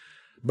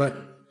 but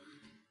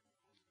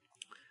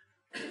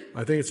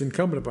I think it's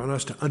incumbent upon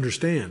us to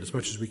understand as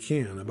much as we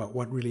can about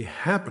what really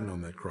happened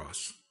on that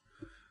cross.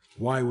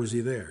 Why was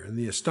He there? And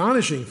the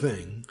astonishing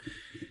thing,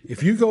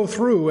 if you go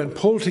through and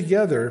pull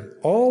together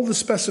all the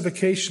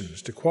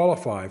specifications to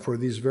qualify for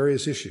these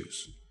various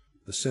issues,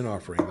 the sin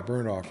offering, the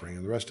burnt offering,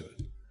 and the rest of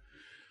it,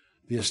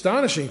 the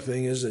astonishing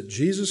thing is that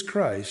Jesus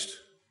Christ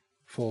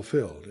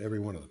fulfilled every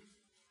one of them.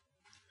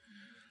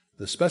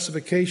 The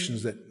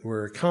specifications that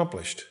were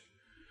accomplished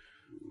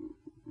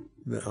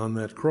on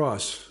that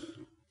cross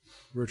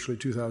virtually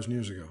 2,000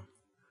 years ago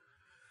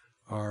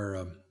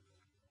are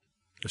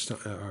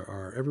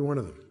every one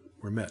of them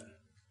were met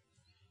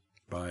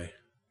by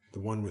the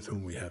one with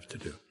whom we have to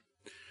do.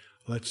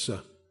 Let's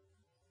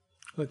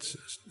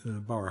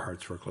bow our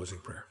hearts for a closing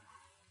prayer.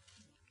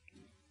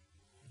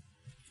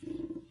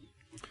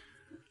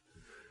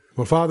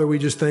 Well, Father, we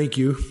just thank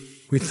You.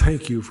 We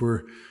thank You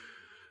for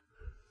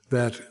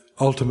that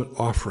ultimate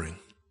offering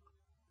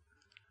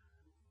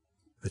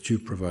that You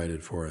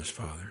provided for us,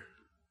 Father.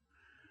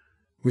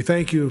 We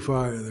thank You,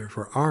 Father,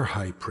 for our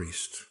high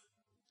priest,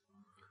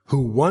 who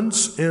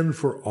once and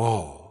for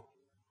all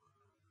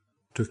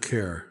took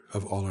care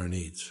of all our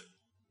needs.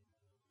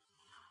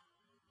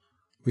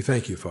 We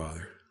thank You,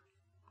 Father,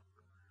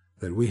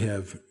 that we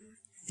have,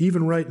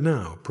 even right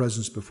now,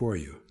 presence before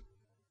You,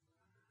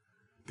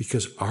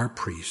 because our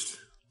priest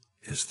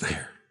is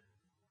there.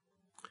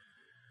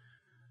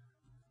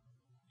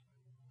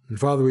 And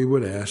Father, we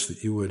would ask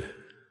that You would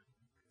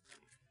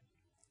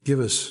give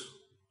us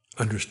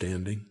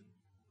understanding,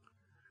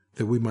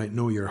 that we might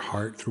know Your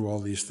heart through all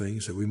these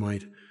things, that we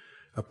might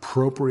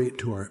appropriate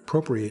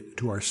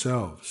to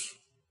ourselves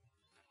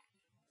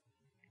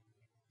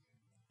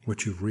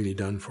what You've really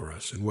done for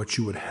us and what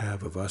You would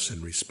have of us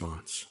in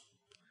response.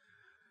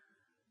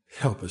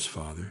 Help us,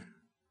 Father,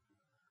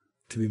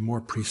 to be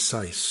more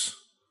precise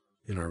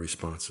in our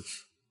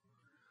responses.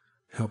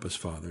 Help us,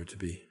 Father, to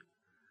be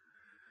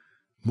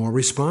more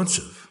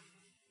responsive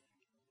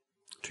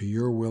to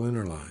Your will in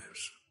our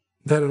lives,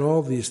 that in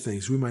all these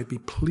things we might be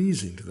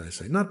pleasing to Thy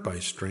sight, not by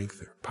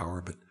strength or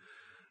power, but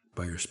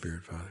by Your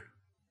Spirit, Father.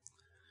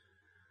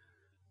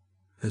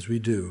 As we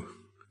do,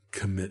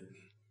 commit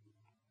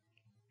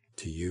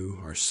to You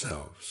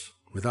ourselves,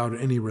 without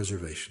any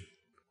reservation,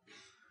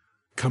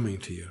 coming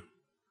to You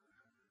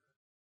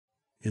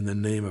in the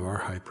name of our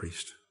high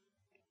priest,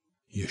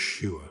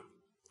 Yeshua,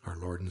 our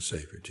Lord and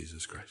Savior,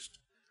 Jesus Christ.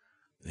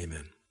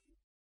 Amen.